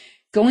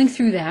going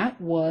through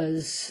that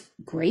was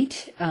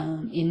great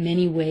in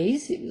many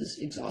ways. It was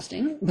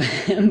exhausting,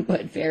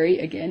 but very,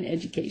 again,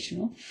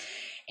 educational.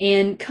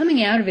 And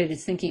coming out of it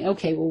is thinking,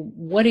 okay, well,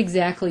 what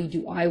exactly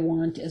do I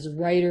want as a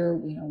writer?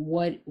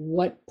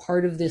 What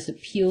part of this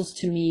appeals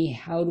to me?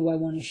 How do I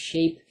want to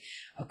shape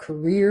a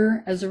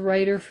career as a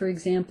writer, for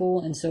example?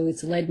 And so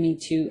it's led me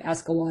to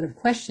ask a lot of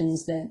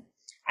questions that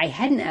I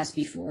hadn't asked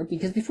before,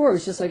 because before it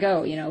was just like,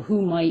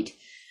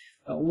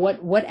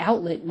 what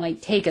outlet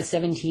might take a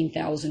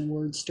 17,000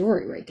 word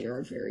story, right? There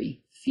are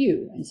very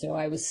few. And so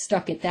I was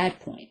stuck at that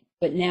point.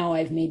 But now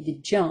I've made the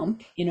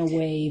jump in a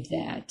way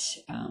that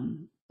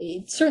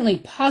it's certainly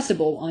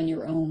possible on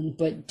your own,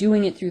 but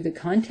doing it through the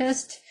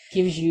contest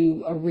gives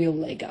you a real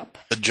leg up.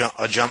 A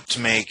jump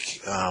to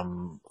make,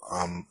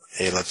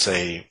 let's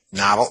say,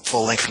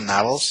 full-length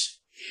novels?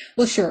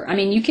 Well, sure. I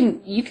mean,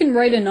 you can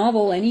write a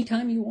novel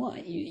anytime you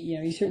want.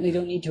 You certainly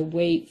don't need to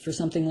wait for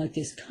something like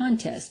this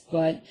contest,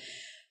 but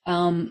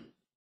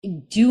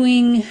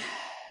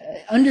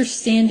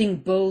understanding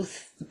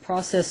both the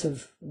process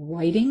of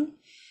writing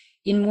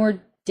in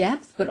more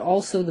depth, but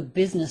also the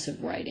business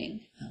of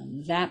writing.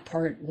 That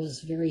part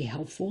was very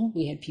helpful.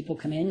 We had people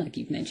come in, like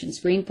you've mentioned,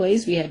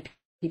 screenplays. We had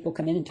people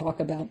come in and talk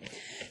about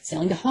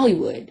selling to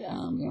Hollywood,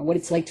 what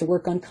it's like to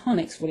work on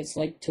comics, what it's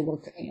like to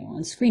work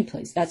on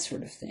screenplays, that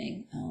sort of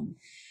thing.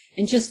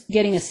 And just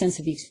getting a sense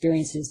of the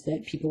experiences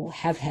that people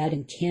have had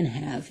and can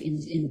have in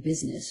the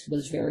business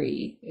was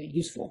very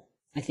useful,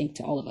 I think,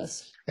 to all of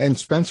us. And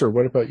Spencer,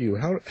 what about you?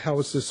 How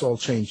has this all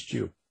changed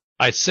you?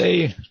 I'd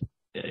say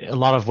a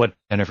lot of what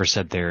Jennifer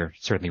said there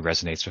certainly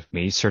resonates with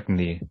me.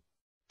 Certainly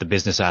the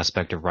business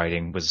aspect of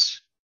writing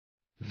was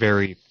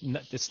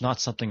it's not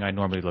something I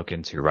normally look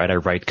into, right? I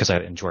write because I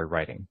enjoy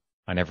writing.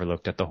 I never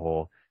looked at the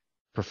whole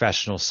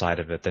professional side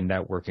of it, the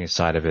networking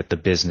side of it, the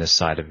business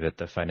side of it,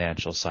 the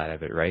financial side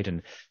of it, right?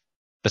 And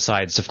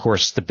besides, of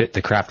course,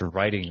 the craft of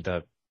writing,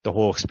 the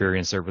whole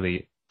experience there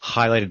really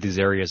highlighted these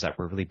areas that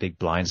were really big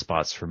blind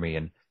spots for me,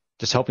 and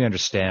just helped me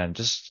understand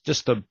just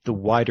the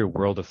wider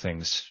world of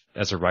things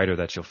as a writer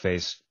that you'll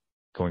face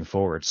going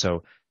forward.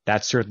 So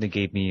that certainly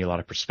gave me a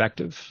lot of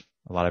perspective,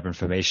 a lot of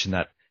information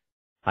that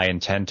I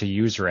intend to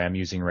use or am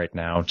using right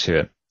now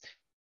to,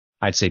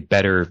 I'd say,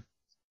 better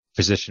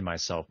position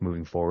myself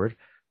moving forward.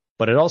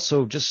 But it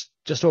also just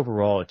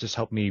overall, it just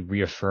helped me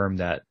reaffirm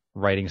that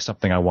writing is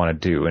something I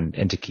want to do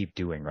and to keep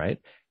doing, right?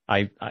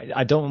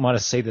 I don't want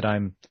to say that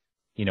I'm,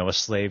 a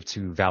slave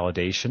to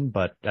validation,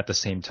 but at the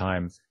same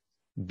time,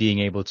 being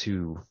able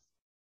to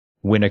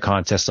win a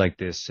contest like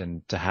this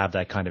and to have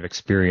that kind of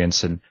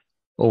experience and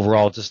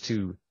overall just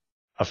to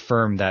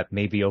affirm that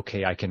maybe,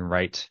 okay, I can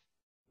write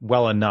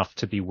well enough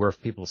to be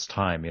worth people's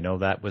time.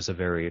 That was a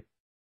very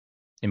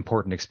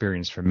important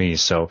experience for me.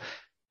 So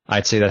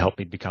I'd say that helped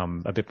me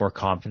become a bit more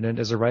confident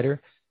as a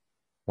writer,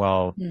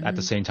 while at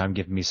the same time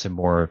giving me some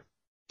more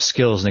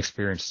skills and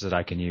experiences that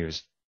I can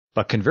use.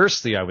 But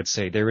conversely, I would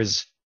say there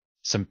is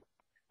some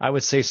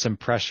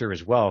pressure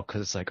as well,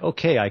 because it's like,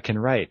 okay, I can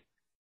write.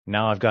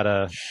 Now I've got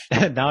to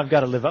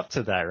live up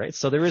to that, right?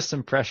 So there is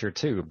some pressure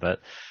too,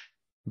 but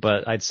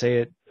I'd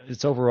say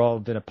it's overall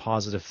been a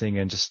positive thing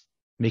and just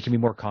making me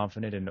more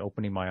confident and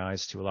opening my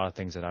eyes to a lot of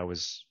things that I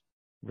was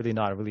really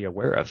not really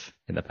aware of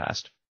in the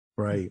past.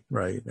 Right.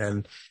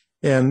 And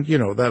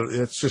that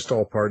it's just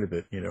all part of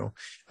it,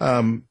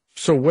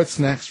 So what's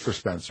next for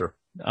Spencer?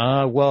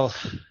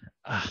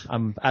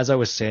 As I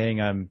was saying,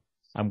 I'm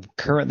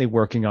currently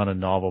working on a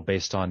novel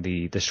based on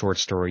the short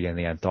story and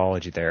the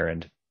anthology there.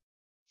 And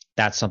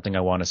that's something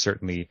I want to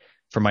certainly,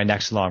 for my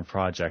next long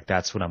project,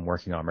 that's what I'm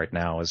working on right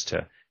now, is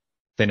to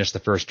finish the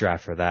first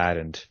draft for that,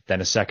 and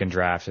then a second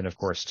draft, and of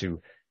course to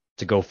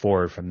go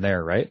forward from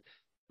there, right?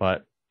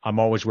 But I'm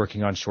always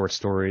working on short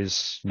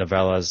stories,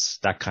 novellas,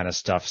 that kind of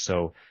stuff.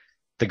 So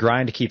the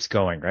grind keeps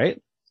going,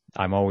 right?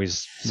 I'm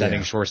always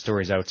sending short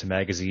stories out to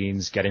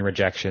magazines, getting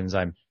rejections.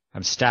 I'm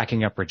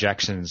stacking up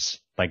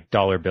rejections like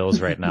dollar bills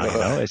right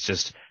now. It's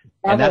just,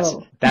 and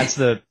that's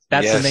the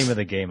name of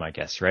the game, I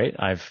guess, right?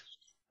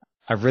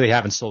 I really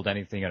haven't sold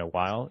anything in a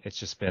while. It's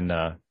just been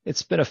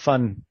it's been a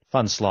fun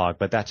slog,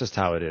 but that's just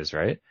how it is,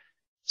 right?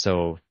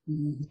 So,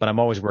 but I'm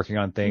always working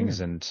on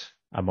things and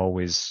I'm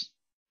always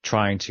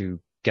trying to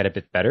get a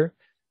bit better,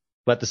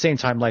 but at the same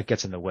time, life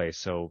gets in the way.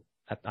 So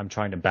I'm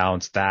trying to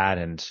balance that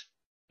and,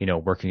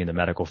 working in the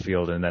medical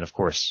field, and then of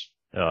course,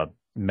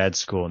 med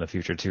school in the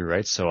future too,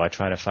 right? So I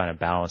try to find a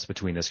balance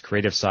between this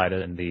creative side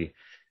and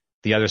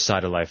the other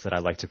side of life that I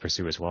like to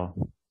pursue as well.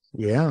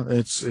 Yeah,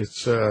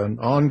 it's an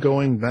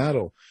ongoing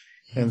battle.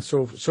 And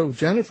so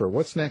Jennifer,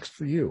 what's next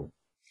for you?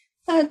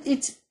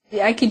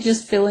 I could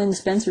just fill in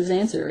Spencer's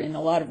answer in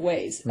a lot of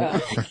ways.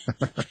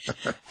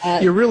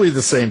 You're really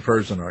the same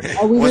person, aren't you?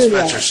 What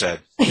Spencer said.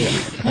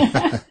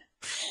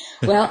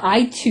 Well,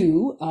 I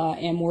too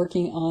am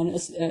working on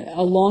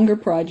a longer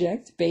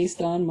project based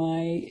on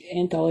my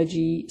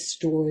anthology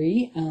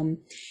story.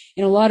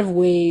 In a lot of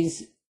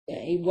ways,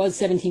 it was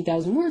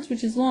 17,000 words,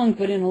 which is long,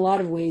 but in a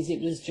lot of ways, it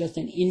was just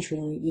an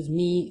intro. It was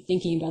me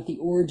thinking about the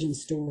origin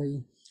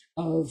story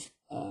of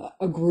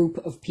a group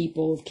of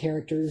people, of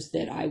characters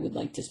that I would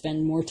like to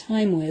spend more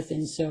time with.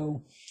 And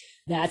so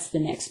that's the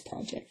next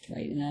project,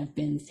 right? And I've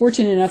been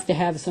fortunate enough to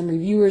have some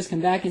reviewers come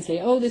back and say,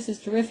 oh, this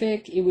is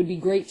terrific. It would be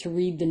great to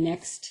read the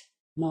next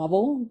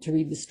novel, to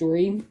read the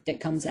story that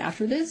comes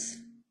after this.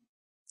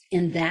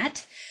 And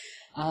that,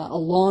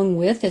 along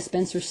with, as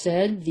Spencer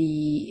said,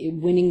 the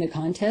winning the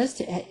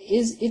contest,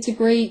 it's a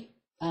great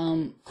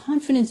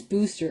confidence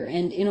booster.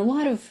 And in a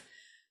lot of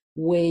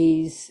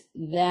ways,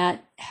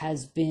 that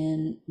has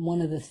been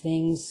one of the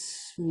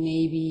things,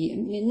 maybe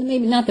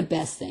not the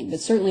best thing, but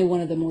certainly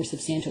one of the more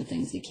substantial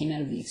things that came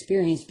out of the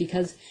experience.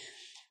 Because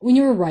when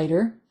you're a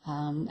writer,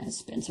 as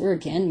Spencer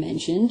again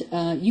mentioned,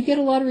 you get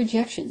a lot of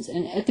rejections.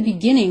 And at the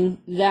beginning,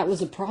 that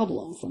was a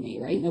problem for me,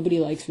 right? Nobody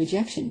likes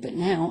rejection. But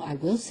now, I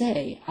will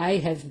say, I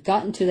have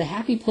gotten to the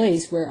happy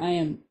place where I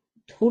am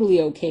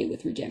totally okay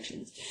with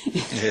rejections.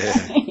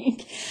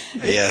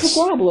 Yes. It's a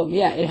problem.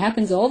 Yeah, it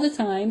happens all the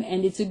time,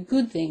 and it's a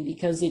good thing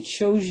because it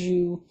shows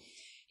you,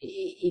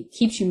 it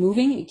keeps you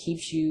moving, it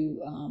keeps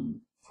you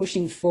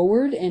pushing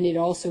forward, and it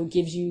also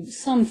gives you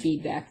some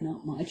feedback,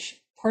 not much.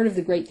 Part of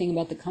the great thing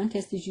about the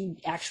contest is you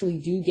actually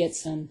do get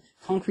some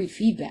concrete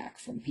feedback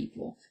from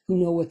people who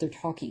know what they're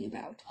talking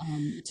about.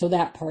 So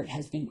that part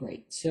has been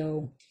great.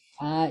 So,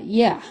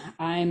 yeah,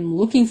 I'm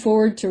looking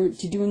forward to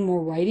doing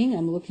more writing.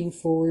 I'm looking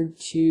forward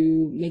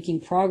to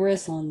making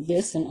progress on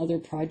this and other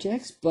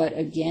projects. But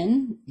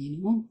again,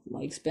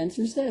 like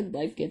Spencer said,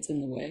 life gets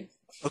in the way.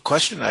 A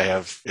question I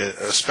have,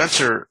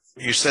 Spencer,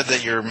 you said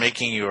that you're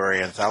making your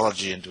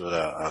anthology into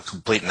a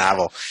complete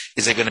novel.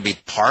 Is it going to be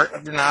part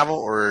of your novel,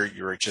 or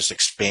you're just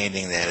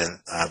expanding that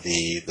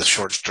the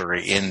short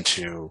story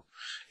into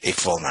a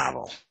full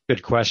novel?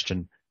 Good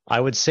question. I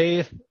would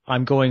say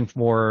I'm going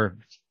more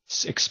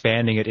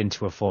expanding it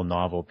into a full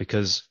novel,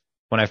 because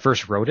when I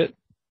first wrote it,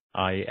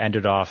 I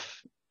end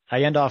off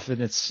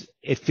and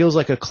it feels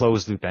like a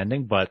closed loop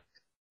ending, but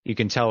you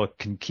can tell it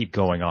can keep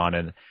going on.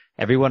 And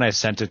everyone I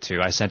sent it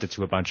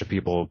to a bunch of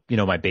people,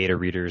 my beta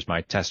readers,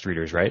 my test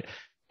readers, right?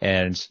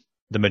 And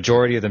the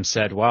majority of them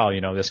said, wow,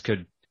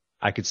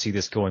 I could see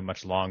this going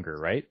much longer,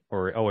 right?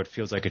 Or, oh, it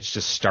feels like it's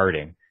just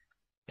starting.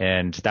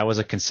 And that was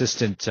a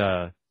consistent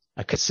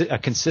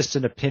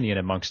opinion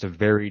amongst a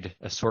varied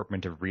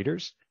assortment of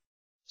readers.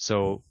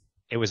 So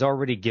it was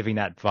already giving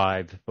that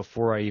vibe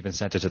before I even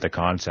sent it to the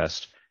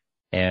contest.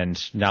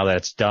 And now that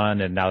it's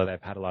done, and now that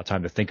I've had a lot of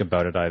time to think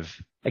about it, I've,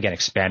 again,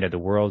 expanded the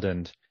world,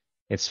 and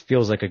it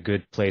feels like a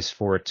good place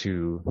for it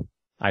to,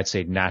 I'd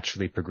say,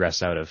 naturally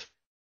progress out of.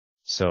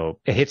 So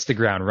it hits the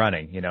ground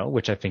running,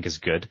 which I think is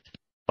good.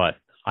 But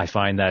I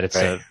find that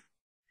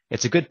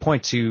it's a good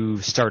point to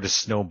start a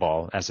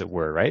snowball, as it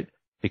were, right?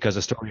 Because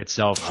the story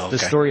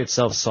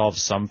itself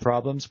solves some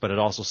problems, but it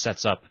also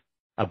sets up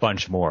a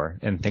bunch more,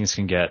 and things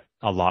can get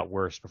a lot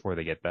worse before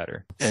they get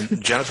better.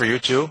 And Jennifer, you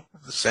too?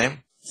 The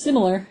same?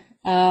 Similar.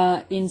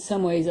 In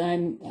some ways,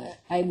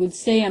 I would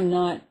say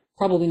I'm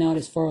probably not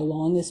as far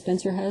along as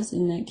Spencer has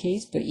in that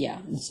case, but yeah.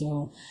 And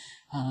so,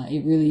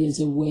 it really is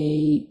a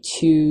way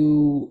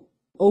to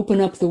open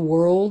up the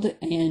world.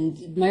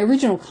 And my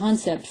original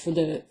concept for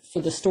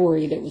the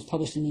story that was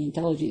published in the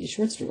anthology, the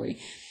short story,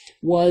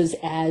 was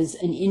as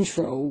an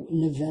intro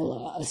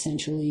novella,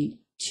 essentially,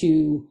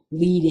 to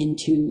lead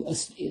into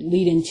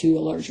a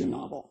larger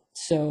novel.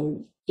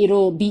 So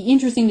it'll be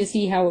interesting to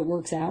see how it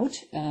works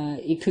out.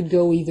 It could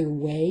go either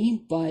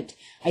way, but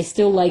I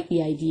still like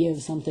the idea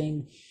of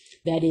something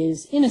that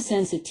is, in a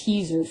sense, a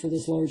teaser for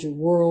this larger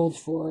world,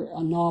 for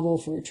a novel,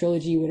 for a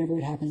trilogy, whatever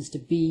it happens to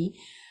be,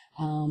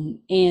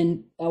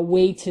 and a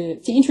way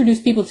to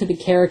introduce people to the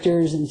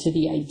characters and to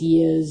the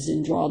ideas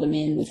and draw them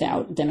in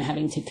without them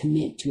having to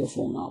commit to a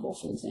full novel,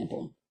 for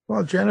example.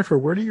 Well, Jennifer,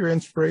 where do your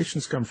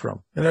inspirations come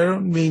from? And I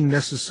don't mean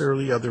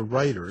necessarily other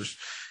writers,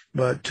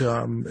 but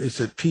is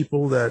it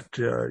people that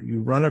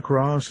you run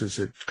across? Is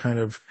it kind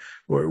of,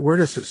 where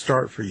does it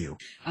start for you?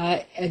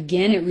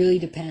 Again, it really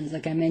depends.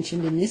 Like I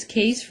mentioned, in this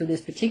case, for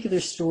this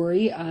particular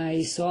story,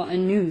 I saw a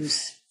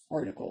news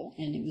article,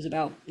 and it was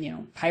about,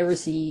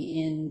 piracy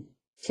in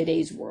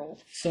today's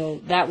world. So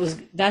that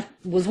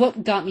was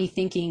what got me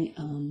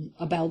thinking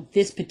about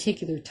this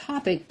particular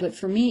topic. But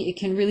for me, it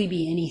can really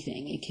be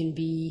anything. It can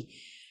be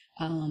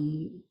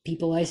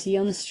people I see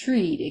on the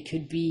street. It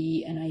could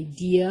be an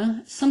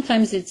idea.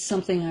 Sometimes it's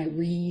something I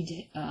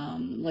read,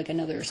 like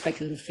another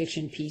speculative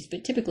fiction piece,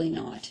 but typically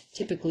not.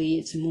 Typically,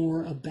 it's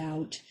more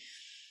about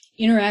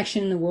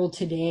interaction in the world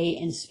today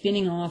and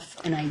spinning off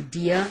an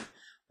idea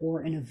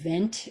or an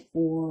event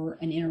or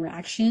an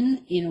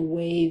interaction in a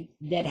way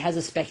that has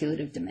a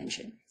speculative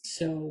dimension.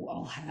 So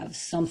I'll have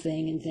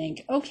something and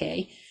think,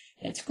 okay,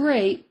 that's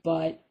great,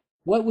 but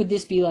what would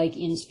this be like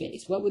in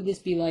space? What would this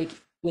be like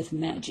with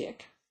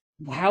magic?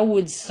 How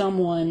would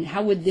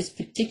this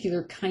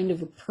particular kind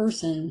of a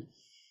person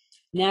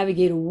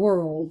navigate a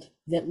world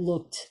that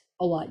looked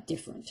a lot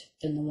different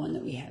than the one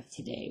that we have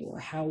today? Or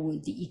how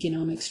would the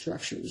economic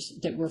structures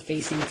that we're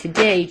facing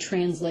today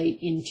translate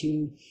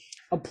into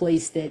a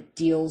place that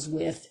deals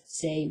with,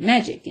 say,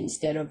 magic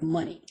instead of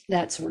money?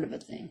 That sort of a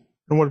thing.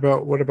 And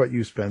what about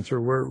you, Spencer?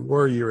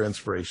 Where are your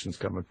inspirations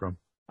coming from?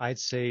 I'd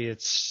say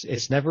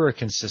it's never a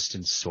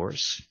consistent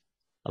source.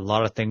 A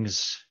lot of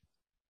things,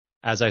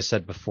 as I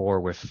said before,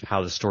 with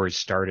how the story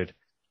started,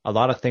 a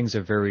lot of things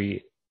are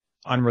very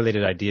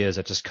unrelated ideas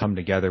that just come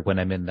together when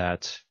I'm in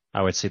that,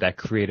 I would say, that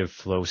creative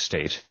flow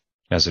state,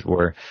 as it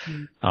were.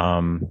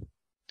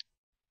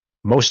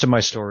 Most of my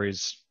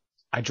stories,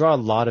 I draw a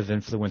lot of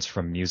influence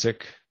from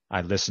music.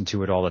 I listen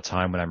to it all the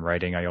time when I'm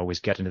writing. I always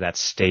get into that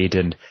state,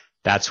 and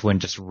that's when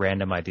just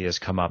random ideas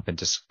come up and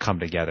just come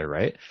together,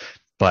 right?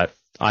 But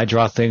I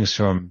draw things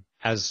from,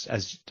 as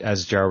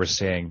Jar was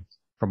saying,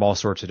 from all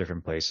sorts of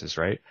different places,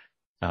 right?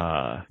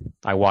 I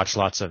watch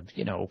lots of,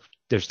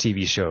 there's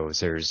TV shows,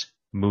 there's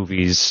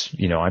movies,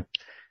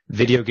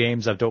 video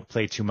games I don't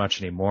play too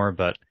much anymore,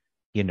 but,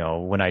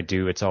 when I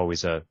do, it's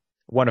always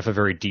one of a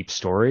very deep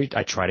story.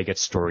 I try to get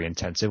story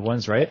intensive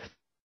ones, right?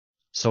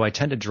 So I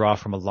tend to draw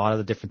from a lot of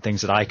the different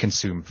things that I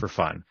consume for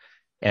fun.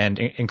 and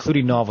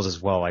including novels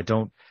as well. I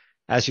don't,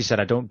 as you said,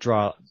 I don't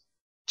draw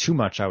too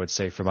much, I would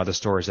say, from other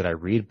stories that I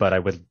read, but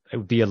it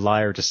would be a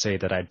liar to say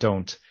that I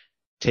don't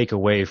take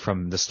away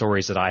from the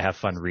stories that I have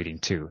fun reading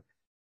too.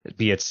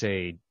 Be it,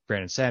 say,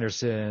 Brandon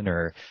Sanderson,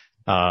 or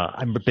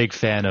I'm a big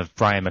fan of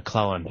Brian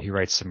McClellan. He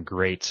writes some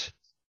great,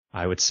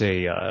 I would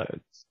say,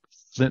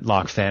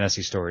 flintlock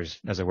fantasy stories,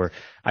 as it were.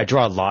 I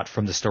draw a lot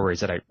from the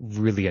stories that I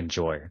really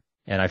enjoy,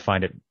 and I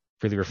find it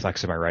really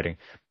reflects in my writing.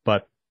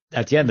 But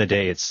at the end of the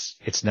day,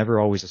 it's never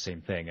always the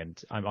same thing,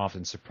 and I'm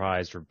often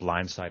surprised or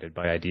blindsided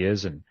by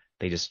ideas, and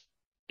they just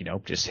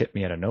hit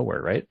me out of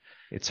nowhere, right?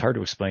 It's hard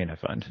to explain, I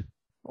find.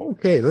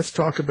 Okay, let's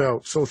talk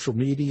about social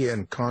media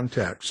and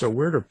contact. So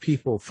where do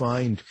people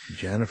find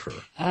Jennifer?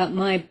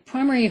 My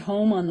primary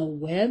home on the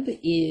web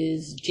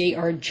is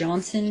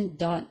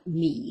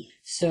jrjohnson.me.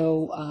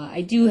 So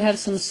I do have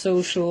some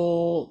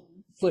social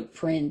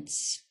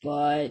footprints,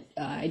 but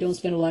I don't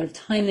spend a lot of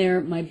time there.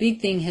 My big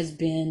thing has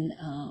been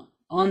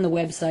on the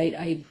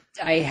website.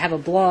 I have a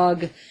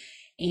blog,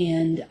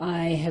 and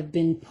I have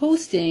been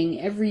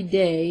posting every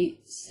day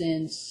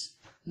since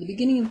the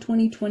beginning of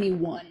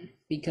 2021,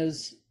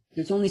 because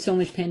there's only so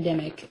much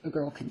pandemic a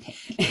girl can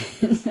take.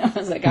 So I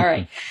was like, all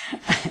right.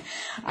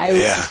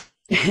 I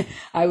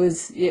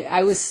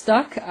was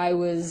stuck. It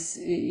was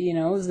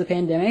the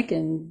pandemic,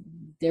 and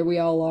there we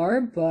all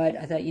are. But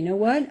I thought, you know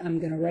what? I'm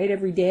going to write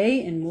every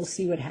day, and we'll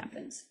see what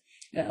happens.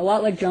 A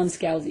lot like John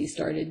Scalzi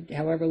started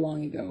however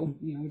long ago,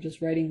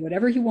 just writing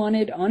whatever he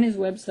wanted on his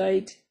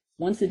website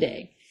once a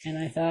day. And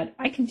I thought,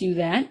 I can do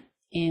that.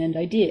 And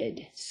I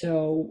did.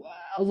 So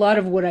a lot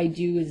of what I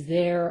do is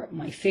there.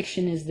 My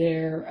fiction is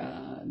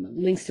there,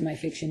 links to my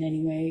fiction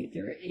anyway.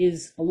 There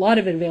is a lot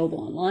of it available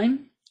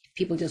online. If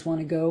people just want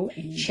to go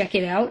and check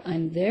it out,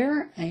 I'm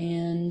there.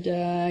 And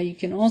you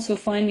can also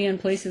find me on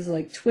places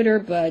like Twitter,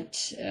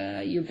 but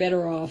you're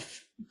better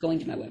off going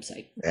to my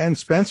website. And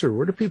Spencer,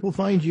 where do people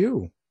find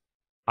you?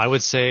 I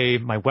would say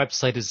my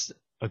website is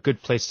a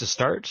good place to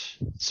start,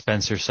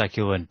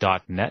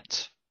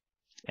 spencersekulin.net.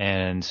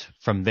 And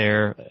from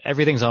there,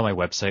 everything's on my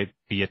website,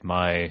 be it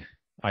I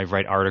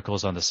write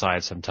articles on the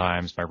side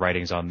sometimes, my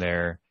writing's on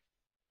there, a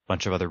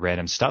bunch of other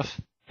random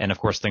stuff, and of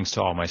course links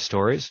to all my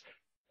stories.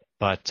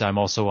 But I'm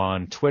also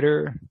on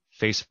Twitter,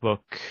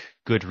 Facebook,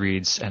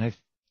 Goodreads, and I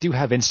do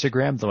have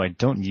Instagram, though I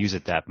don't use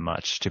it that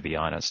much, to be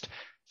honest.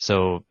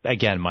 So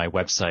again, my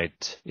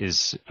website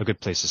is a good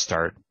place to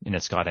start, and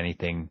it's got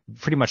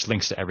pretty much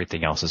links to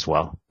everything else as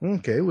well.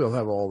 Okay, we'll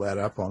have all that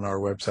up on our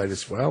website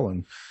as well.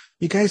 And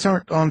you guys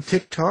aren't on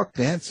TikTok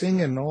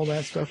dancing and all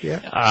that stuff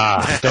yet?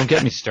 Don't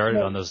get me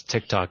started on those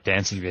TikTok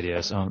dancing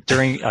videos.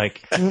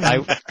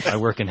 I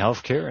work in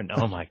healthcare, and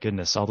oh my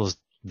goodness, all those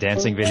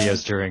dancing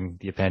videos during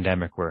the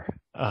pandemic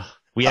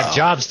we have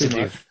jobs to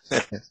do.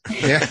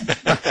 Yeah.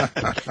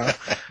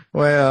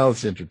 Well,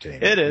 it's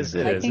entertaining. It is.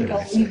 I think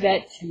I'll leave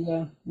that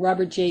to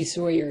Robert J.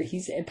 Sawyer.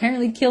 He's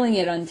apparently killing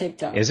it on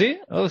TikTok. Is he?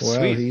 Oh,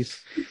 sweet.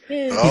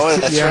 Well,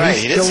 that's right.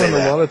 He's killing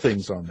a lot of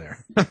things on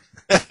there.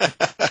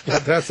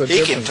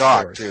 He can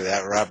talk too.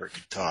 That Robert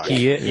can talk.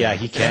 He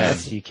can.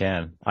 He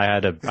can. I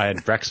had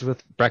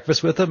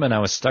breakfast with him, and I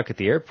was stuck at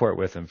the airport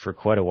with him for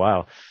quite a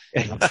while,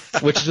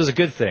 which was a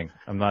good thing.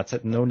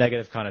 No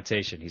negative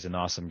connotation. He's an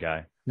awesome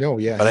guy. No,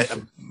 yeah. But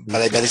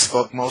I bet he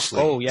spoke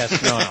mostly. Oh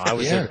yes, no. I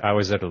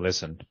was there to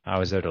listen.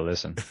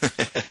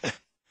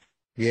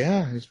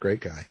 Yeah, he's a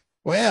great guy.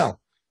 Well,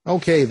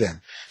 okay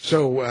then.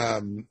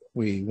 So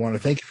we want to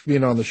thank you for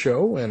being on the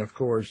show, and of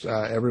course,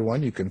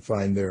 everyone, you can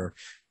find their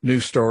new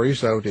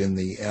stories out in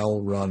the L.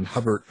 Ron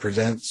Hubbard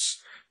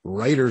Presents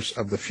Writers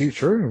of the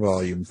Future,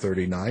 Volume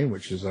 39,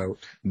 which is out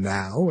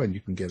now, and you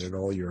can get it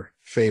all your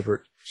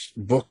favorite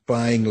book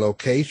buying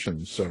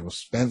locations. So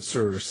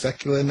Spencer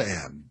Sekulin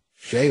and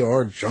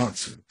J.R.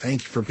 Johnson,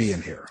 thank you for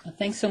being here.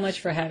 Thanks so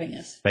much for having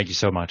us. Thank you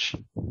so much.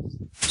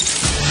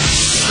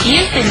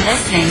 You've been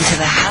listening to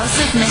the House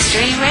of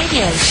Mystery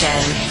radio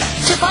show.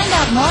 To find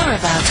out more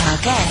about our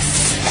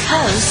guests,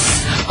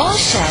 hosts, or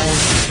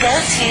shows, go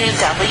to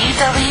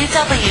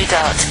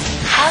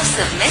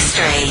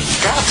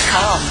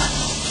www.houseofmystery.com.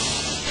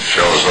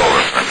 Show's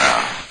over for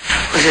now.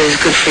 Was it as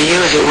good for you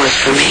as it was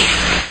for me?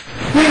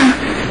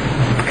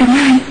 Yeah. Good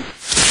night.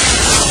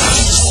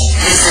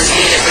 This has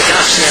been a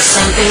production of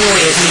Something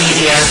Weird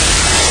Media.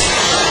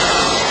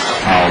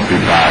 I'll be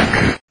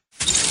back.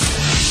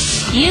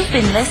 You've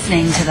been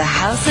listening to the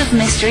House of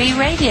Mystery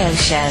radio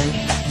show.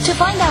 To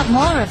find out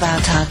more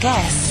about our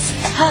guests,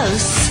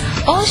 hosts,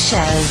 or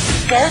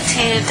shows, go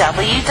to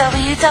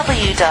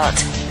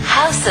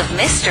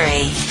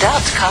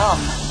www.houseofmystery.com.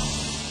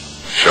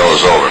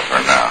 Show's over for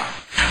now.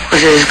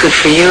 Was it as good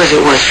for you as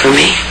it was for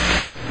me?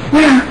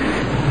 Yeah.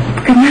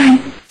 Good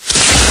night.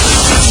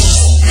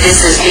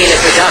 This has been a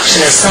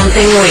production of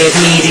Something Weird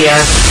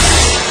Media.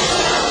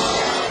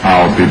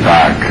 I'll be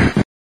back.